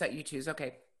singers that you choose.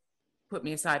 Okay, put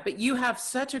me aside, but you have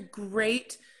such a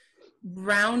great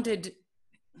rounded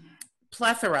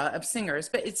plethora of singers,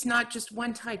 but it's not just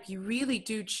one type. You really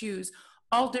do choose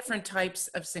all different types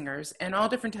of singers and all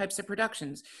different types of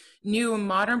productions, new and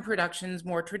modern productions,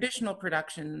 more traditional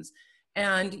productions,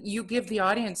 and you give the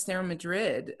audience there in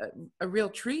Madrid a real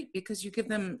treat because you give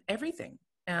them everything,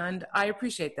 and I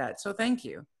appreciate that. So thank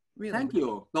you. Really. Thank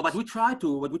you. No, but what we try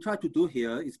to do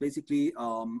here is basically,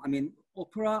 I mean,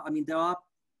 opera. I mean,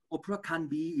 opera can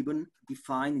be even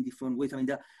defined in different ways. I mean,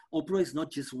 opera is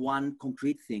not just one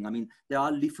concrete thing. I mean, there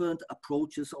are different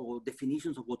approaches or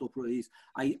definitions of what opera is.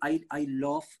 I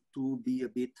love to be a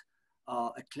bit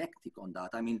eclectic on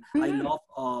that. I mean, I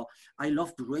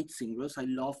love great singers. I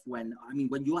love when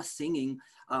you are singing.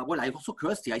 Well, I also,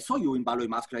 Kirsty, I saw you in Ballet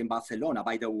Mascara in Barcelona.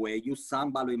 By the way, you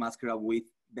sang Ballet Mascara with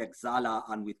Begzala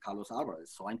and with Carlos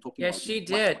Alvarez. So I'm talking. Yes, she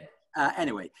did.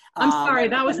 Anyway, I'm sorry,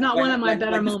 that was not one of my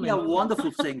better moments. A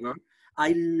wonderful singer,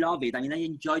 I love it. I mean, I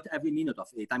enjoyed every minute of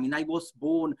it. I mean, I was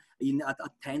born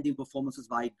attending performances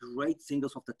by great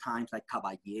singers of the times like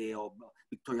Caballé or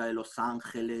Victoria de Los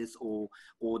Angeles or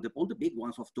all the big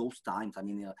ones of those times. I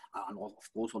mean, and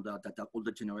of course, all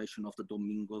the generation of the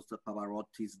Domingos, the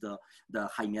Pavarottis, the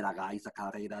Jaime Aragais, the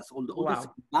Carreras, all the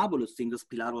marvelous singers,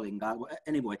 Pilar Olengago.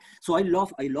 Anyway, so I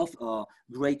love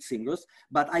great singers,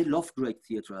 but I love great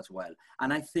theater as well.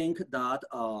 And I think that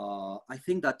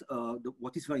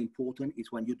what is very important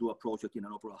is when you do a project in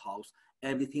an opera house,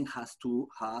 everything has to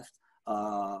have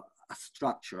a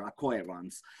structure, a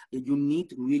coherence. You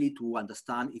need really to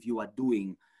understand if you are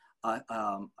doing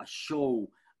a show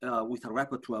with a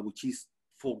repertoire which is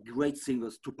for great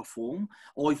singers to perform,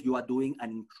 or if you are doing an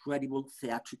incredible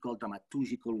theatrical,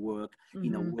 dramaturgical work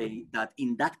in a way that,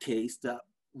 in that case, the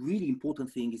really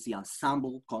important thing is the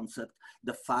ensemble concept,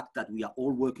 the fact that we are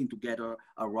all working together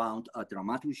around a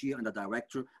dramaturgy and a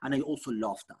director, and I also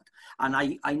love that. And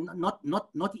I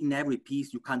not in every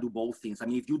piece you can do both things. I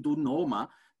mean, if you do Norma,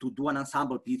 to do an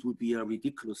ensemble piece would be a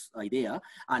ridiculous idea.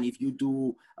 And if you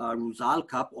do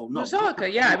Rusalka, or no,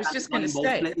 Rusalka, yeah, I was just going to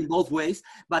say. In both ways.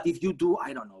 But if you do,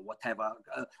 I don't know, whatever,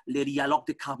 Le Dialogue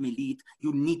de Carmelite,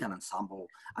 you need an ensemble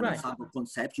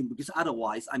conception, because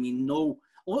otherwise, I mean, or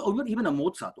even a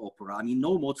Mozart opera. I mean,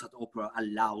 no Mozart opera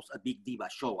allows a big diva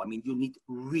show. I mean, you need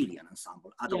really an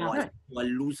ensemble. Otherwise, you are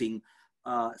losing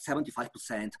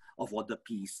 75% of what the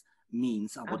piece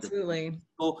means. Absolutely.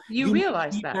 So you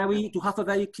realize that. To have a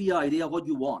very clear idea of what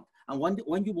you want. And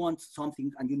when you want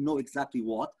something and you know exactly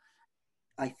what,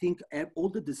 I think all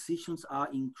the decisions are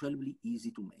incredibly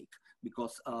easy to make,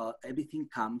 because everything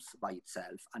comes by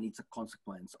itself and it's a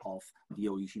consequence of the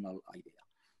original idea.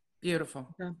 Beautiful.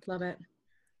 Yeah, love it.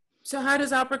 So how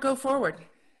does opera go forward?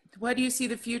 What do you see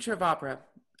the future of opera?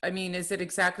 I mean, is it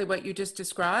exactly what you just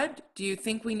described? Do you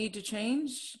think we need to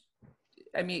change?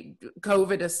 I mean,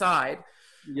 COVID aside.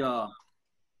 Yeah.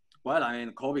 Well, I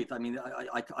mean, COVID. I mean,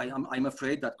 I'm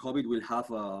afraid that COVID will have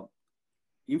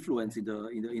influence in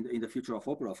the future of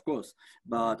opera, of course.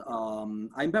 But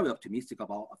I'm very optimistic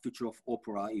about a future of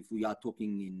opera if we are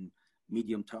talking in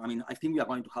medium term. I mean, I think we are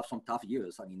going to have some tough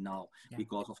years, I mean, now,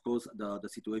 because of course the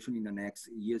situation in the next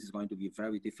years is going to be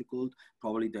very difficult.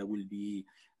 Probably there will be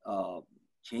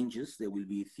changes. There will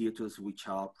be theaters which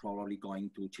are probably going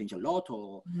to change a lot,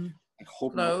 or I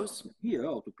hope close here,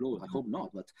 or to close. I hope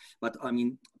not, but I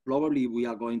mean, probably we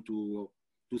are going to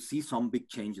see some big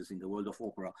changes in the world of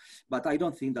opera. But I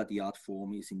don't think that the art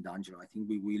form is in danger. I think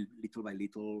we will little by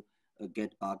little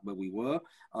get back where we were.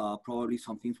 Probably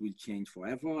some things will change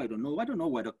forever. I don't know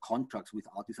whether contracts with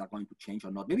artists are going to change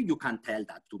or not. Maybe you can tell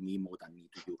that to me more than me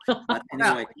to you. But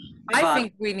anyway, I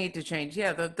think we need to change.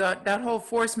 Yeah, that whole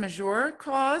force majeure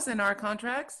clause in our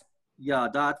contracts. Yeah,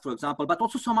 that, for example, but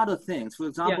also some other things. For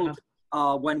example,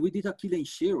 when we did Achille and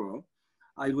Shiro,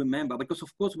 I remember, because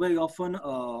of course very often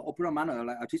opera manager,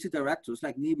 like artistic directors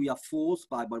like me, we are forced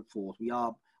by force.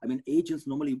 I mean, agents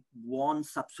normally want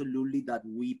absolutely that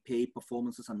we pay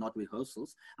performances and not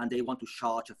rehearsals, and they want to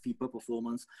charge a fee per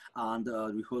performance and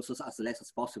rehearsals as less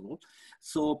as possible.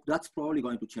 So that's probably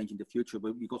going to change in the future,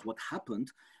 but because what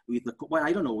happened with the, well,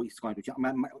 I don't know, it's going to change.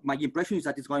 My impression is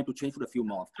that it's going to change for a few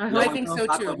months. I think so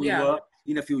too, yeah.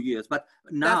 In a few years. But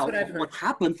now what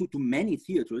happened to many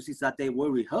theaters is that they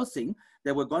were rehearsing,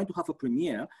 they were going to have a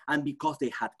premiere, and because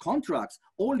they had contracts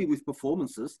only with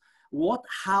performances,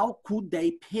 how could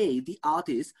they pay the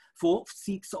artists for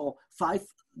 6 or 5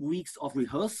 weeks of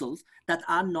rehearsals that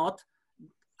are not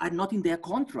in their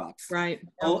contracts? Right.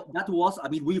 So that was, I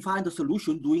mean, we find a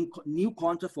solution doing new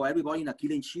contract for everybody in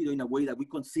Achille and Shiro in a way that we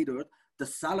considered the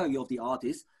salary of the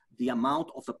artist, the amount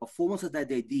of the performances that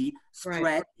they did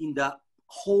spread in the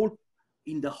whole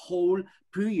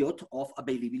period of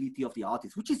availability of the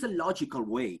artist, which is a logical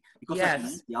way, because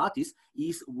the artist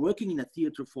is working in a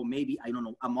theater for maybe, I don't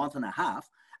know, a month and a half,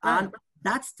 and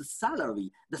that's the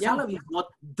salary. The salary is not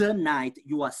the night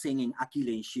you are singing Achille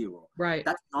and Shiro. Right.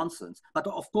 That's nonsense. But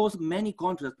of course, many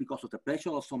contracts, because of the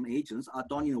pressure of some agents, are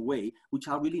done in a way which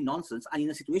are really nonsense. And in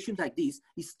a situation like this,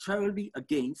 it's terribly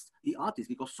against the artist,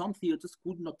 because some theaters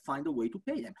could not find a way to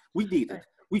pay them. We did it.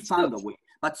 We found a way.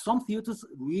 But some theaters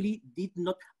really did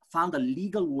not find a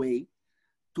legal way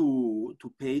to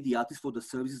pay the artists for the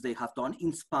services they have done,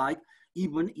 in spite,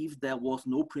 even if there was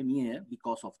no premiere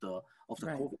because of the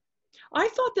COVID. I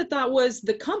thought that was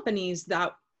the companies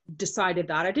that decided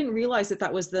that. I didn't realize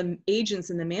that was the agents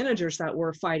and the managers that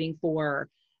were fighting for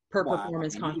per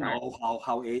performance contract. You know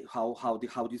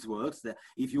how this works.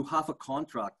 If you have a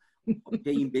contract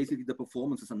paying basically the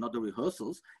performances and not the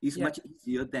rehearsals, it's much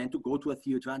easier than to go to a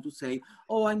theater and to say,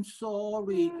 oh, I'm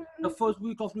sorry, the first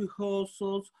week of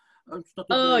rehearsals, It's not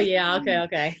Oh big. yeah,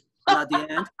 okay. And at the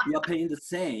end, we are paying the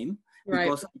same Right.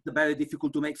 because it's very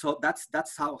difficult to make. So that's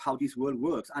how this world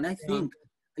works. And I think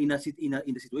in the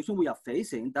situation we are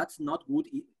facing, that's not good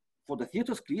for the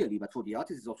theaters clearly, but for the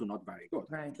artists, it's also not very good.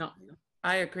 Right. No.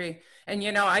 I agree. And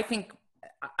you know, I think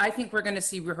we're going to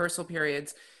see rehearsal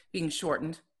periods being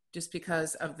shortened just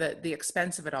because of the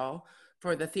expense of it all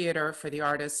for the theater, for the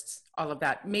artists, all of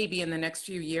that. Maybe in the next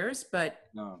few years, but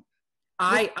No.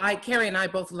 Carrie and I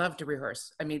both love to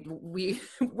rehearse. I mean,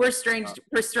 we're strange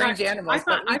animals.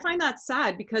 I find that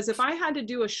sad because if I had to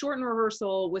do a shortened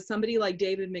rehearsal with somebody like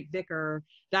David McVicker,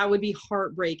 that would be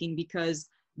heartbreaking because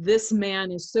this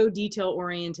man is so detail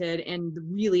oriented and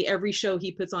really every show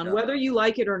he puts on, whether you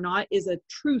like it or not, is a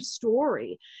true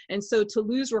story. And so to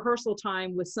lose rehearsal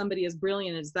time with somebody as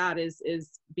brilliant as that is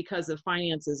because of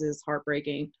finances is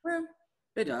heartbreaking.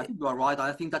 Yeah, I think you are right.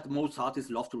 I think that most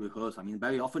artists love to rehearse. I mean,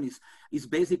 very often it's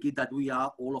basically that we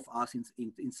are, all of us,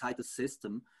 inside a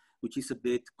system, which is a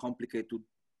bit complicated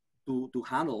to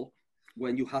handle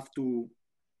when you have to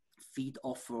feed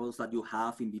offers that you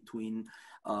have in between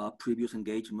previous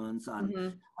engagements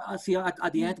and see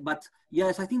at the end. But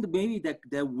yes, I think that maybe that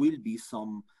there will be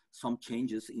some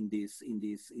changes in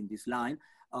this line.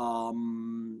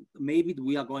 Maybe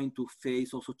we are going to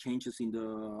face also changes in the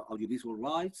audiovisual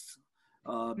rights.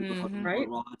 Because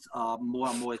audiovisual rights are more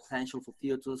and more essential for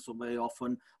theaters. So very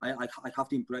often, I have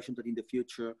the impression that in the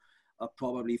future,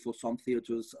 probably for some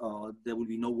theaters, there will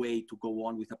be no way to go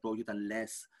on with a project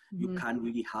unless you can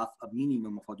really have a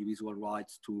minimum of audiovisual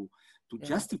rights to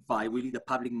justify really the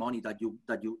public money that you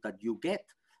get.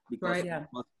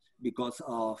 Because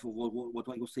of what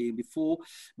I was saying before.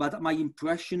 But my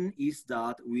impression is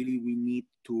that really we need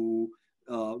to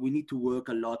work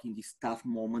a lot in this tough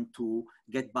moment to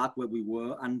get back where we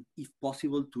were, and if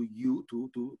possible to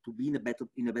be in a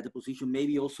better position.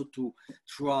 Maybe also to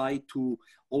try to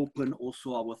open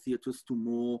also our theaters to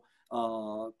more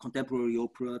contemporary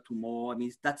opera, to more. I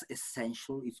mean, that's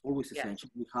essential. It's always essential.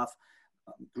 We have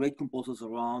great composers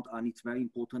around, and it's very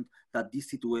important that this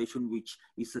situation, which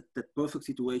is the perfect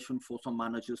situation for some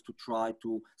managers to try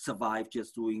to survive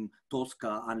just doing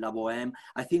Tosca and La Bohème,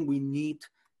 I think we need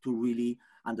to really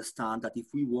understand that if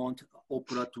we want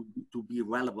opera to be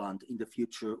relevant in the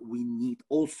future, we need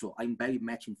also, I'm very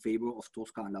much in favor of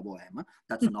Tosca and La Bohème.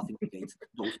 That's nothing against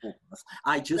those operas.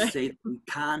 I just say we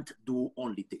can't do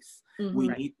only this. We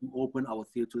need to open our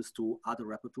theaters to other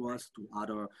repertoires, to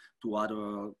other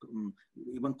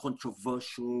even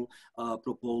controversial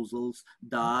proposals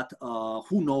that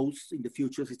who knows in the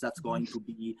future if that's going to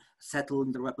be settled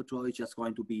in the repertoire, it's just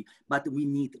going to be, but we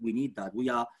need that. We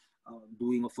are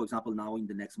doing, for example, now in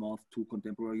the next month, 2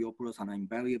 contemporary operas, and I'm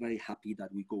very, very happy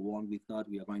that we go on with that.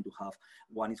 We are going to have,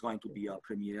 one is going to be a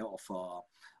premiere of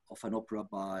an opera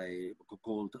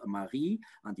called Marie,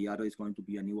 and the other is going to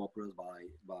be a new opera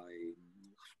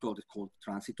called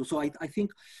Transito. So I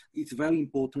think it's very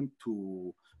important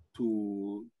to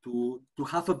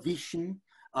have a vision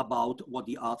about what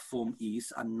the art form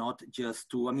is, and not just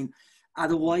to, I mean,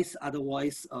 otherwise, I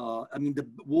mean, the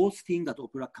worst thing that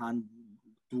opera can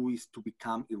do is to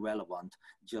become irrelevant,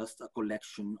 just a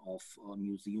collection of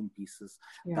museum pieces.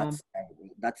 That's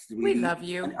really, we love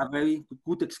you. a very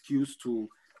good excuse to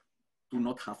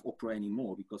not have opera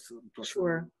anymore, because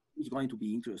who's going to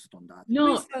be interested on that?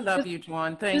 No, we still love you,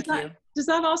 Joan. Thank you. Does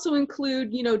that also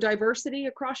include, diversity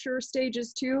across your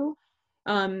stages too?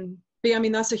 I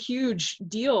mean, that's a huge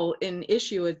deal in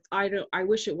issue. I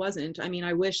wish it wasn't. I mean,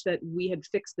 I wish that we had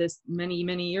fixed this many,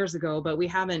 many years ago, but we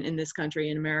haven't in this country,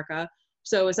 in America.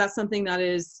 So is that something that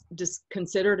is just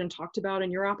considered and talked about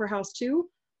in your opera house too?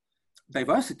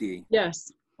 Diversity.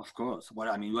 Yes. Of course.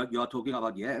 Well, I mean, what you are talking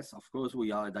about, yes, of course,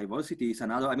 diversity is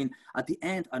another. I mean, at the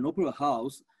end, an opera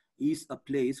house is a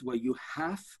place where you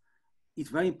have,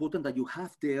 it's very important that you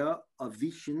have there a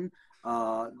vision,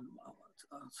 how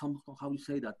you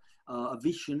say that, a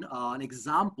vision, an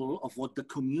example of what the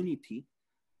community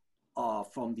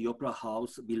from the opera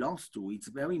house belongs to. It's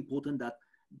very important that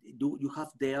you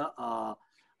have there a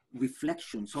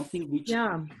reflection, something which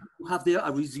you have there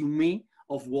a resume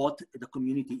of what the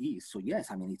community is. So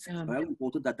yes, I mean, it's very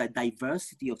important that the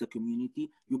diversity of the community,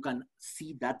 you can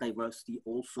see that diversity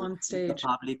also on stage, in the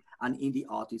public and in the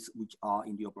artists which are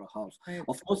in the opera house. Right.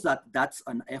 Of course, that's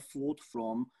an effort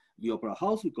from the opera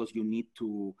house, because you need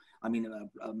to, I mean,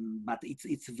 but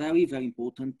it's very, very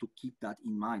important to keep that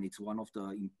in mind. It's one of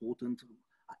the important,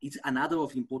 it's another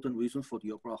of the important reasons for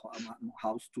the opera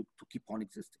house to keep on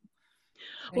existing.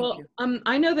 Well,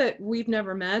 I know that we've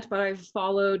never met, but I've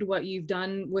followed what you've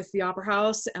done with the Opera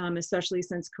House, especially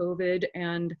since COVID.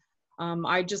 And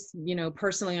I just, you know,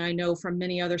 personally, I know from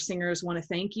many other singers want to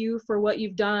thank you for what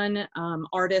you've done.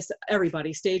 Artists,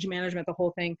 everybody, stage management, the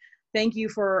whole thing. Thank you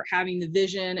for having the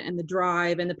vision and the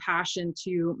drive and the passion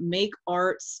to make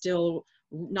art still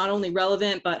not only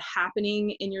relevant, but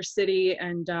happening in your city.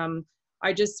 And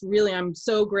I just really, I'm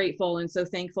so grateful and so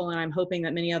thankful. And I'm hoping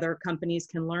that many other companies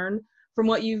can learn from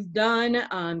what you've done,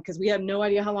 because we have no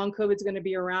idea how long COVID's going to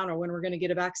be around or when we're going to get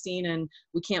a vaccine, and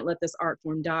we can't let this art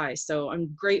form die. So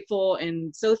I'm grateful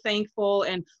and so thankful,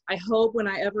 and I hope when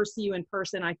I ever see you in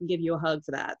person, I can give you a hug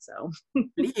for that. So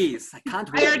please, I can't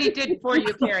wait. I already did for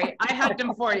you, Carrie. I hugged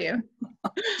him for you.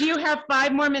 Do you have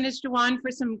 5 more minutes, Joan,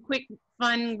 for some quick,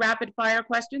 fun, rapid fire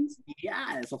questions?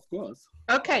 Yes, of course.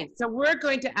 Okay, so we're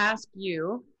going to ask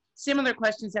you similar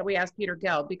questions that we asked Peter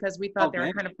Gell because we thought they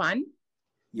were kind of fun.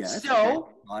 Yes. So,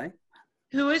 okay.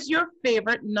 Who is your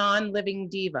favorite non-living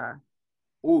diva?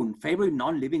 Oh, favorite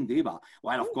non-living diva?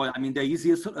 Well, of course, I mean, the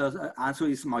easiest answer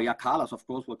is Maria Callas, of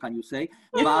course, what can you say?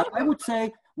 But I would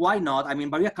say, why not? I mean,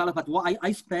 Maria Callas, but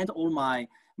I spent all my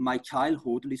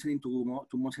childhood listening to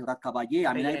Montserrat Caballé.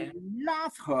 I mean, I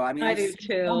love her. I mean, I do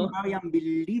too. Very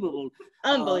unbelievable,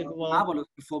 Marvelous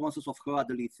performances of her at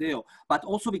the Liceo. But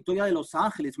also Victoria de Los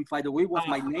Angeles, which, by the way, was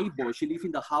my neighbor. She lived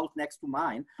in the house next to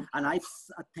mine, and I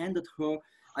attended her.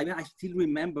 I mean, I still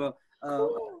remember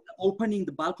opening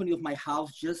the balcony of my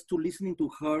house just to listening to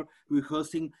her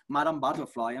rehearsing Madame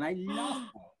Butterfly, and I love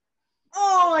her.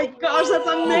 Oh my gosh, that's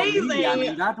amazing. Really? I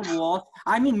mean, that was,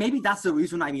 I mean, maybe that's the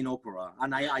reason I'm in opera,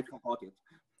 and I forgot it.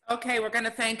 Okay, we're going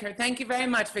to thank her. Thank you very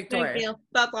much, Victoria. Thank you.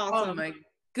 That's awesome. Oh my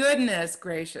goodness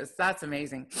gracious. That's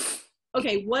amazing.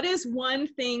 Okay, what is one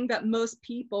thing that most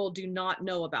people do not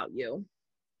know about you?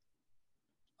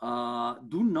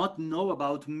 Do not know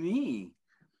about me.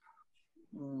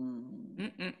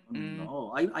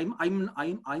 No, I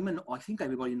think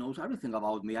everybody knows everything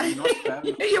about me. I'm not,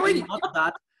 I'm not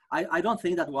that. I don't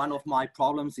think that one of my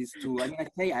problems is to, I mean, I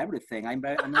say everything. I'm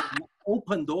an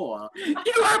open door.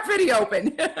 You are pretty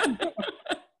open.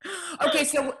 Okay,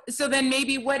 so then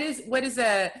maybe what is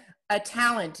a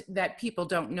talent that people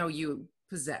don't know you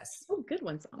possess? Oh, good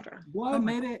one, Sandra. Well,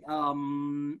 maybe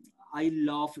I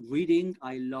love reading.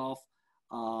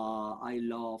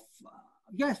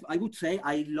 Yes, I would say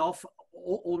I love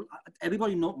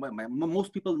everybody know,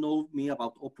 most people know me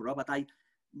about opera, but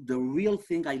the real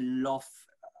thing I love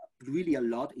really a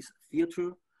lot is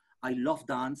theater. I love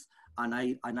dance, and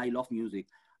I love music.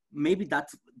 Maybe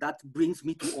that brings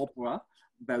me to opera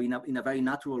in a very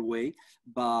natural way,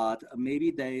 but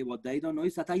maybe what they don't know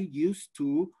is that I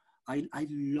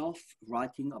love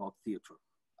writing about theater.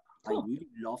 Cool. I really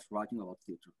love writing about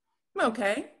theater.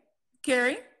 Okay.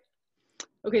 Carrie?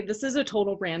 Okay, this is a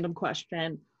total random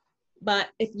question, but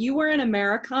if you were in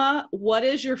America, what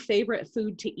is your favorite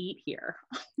food to eat here?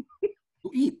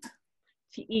 To eat?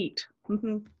 To eat.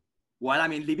 Mm-hmm. Well, I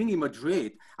mean, living in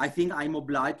Madrid, I think I'm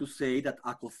obliged to say that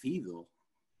a cocido.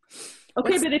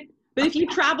 Okay, but if you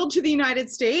traveled to the United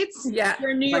States, you're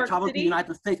in New York I traveled City? to the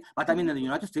United States, but I mean, in the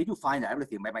United States, you find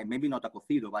everything. Maybe not a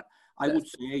cocido, but I would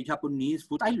say Japanese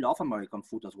food. I love American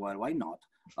food as well. Why not?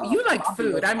 You like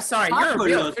food. I'm sorry. You're a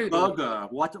real foodie. Burger.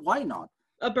 Why not?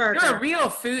 A burger. You're a real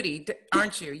foodie,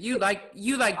 aren't you? You like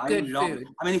good food.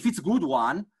 I mean, if it's a good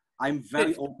one, I'm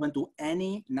very open to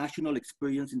any national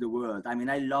experience in the world. I mean,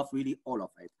 I love really all of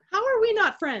it. How are we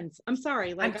not friends? I'm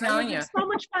sorry. Like, I'm telling you. It's so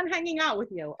much fun hanging out with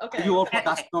you. Okay. You also,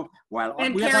 that's not, well,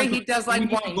 and Carrie, he does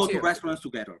like wine go too. to restaurants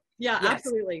together. Yeah, yes.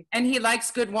 Absolutely. And he likes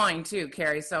good wine too,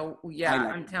 Carrie. So yeah,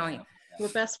 I'm telling you. We're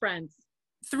best friends.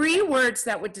 3 words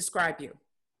that would describe you.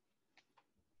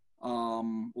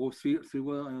 Three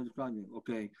words describe me.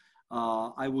 Okay.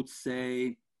 I would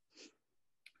say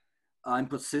I'm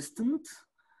persistent.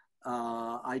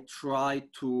 I try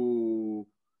to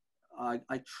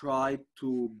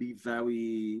be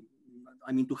very,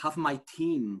 I mean, to have my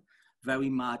team very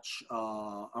much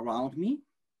around me.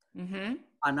 Mm-hmm.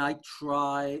 And I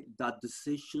try that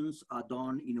decisions are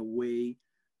done in a way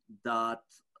that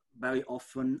very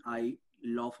often I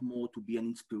love more to be an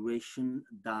inspiration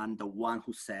than the one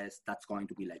who says that's going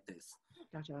to be like this.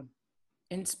 Gotcha.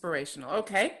 Inspirational.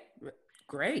 Okay,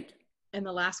 great. And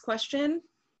the last question?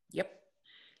 Yep,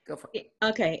 go for it.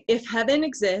 Okay, if heaven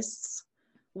exists,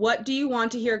 what do you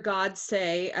want to hear God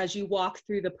say as you walk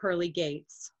through the pearly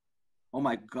gates? Oh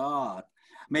my God.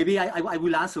 Maybe I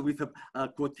will answer with a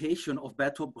quotation of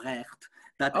Bertolt Brecht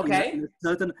that in a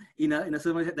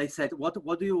certain way they said,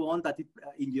 what do you want that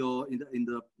in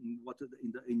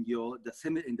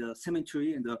the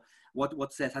cemetery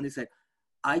what says, and he said,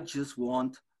 I just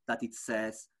want that it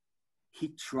says he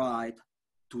tried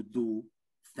to do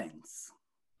things.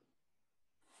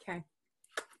 Okay.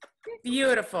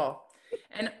 Beautiful.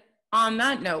 And on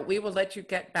that note, we will let you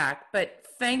get back. But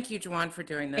thank you, Joan, for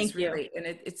doing this. Thank you. Really. And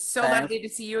it's so lovely to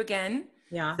see you again.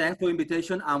 Yeah. Thanks for the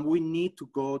invitation. And we need to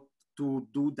go to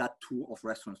do that tour of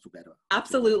restaurants together.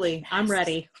 Absolutely. Yes. I'm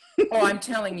ready. Oh, I'm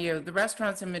telling you, the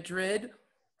restaurants in Madrid.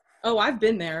 Oh, I've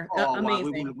been there. Oh,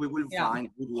 Amazing. well, we will find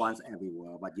good ones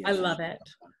everywhere. But yes, I love it.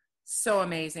 So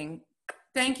amazing.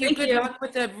 Thank you. Thank Good you. luck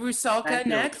with the Rusalka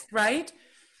next, right?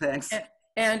 Thanks.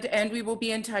 And we will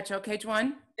be in touch. Okay,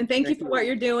 Joan? And thank you for what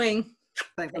you're doing.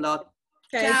 Thanks a lot.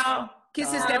 Okay. Ciao.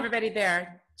 Kisses Ciao. to everybody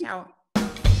there. Ciao.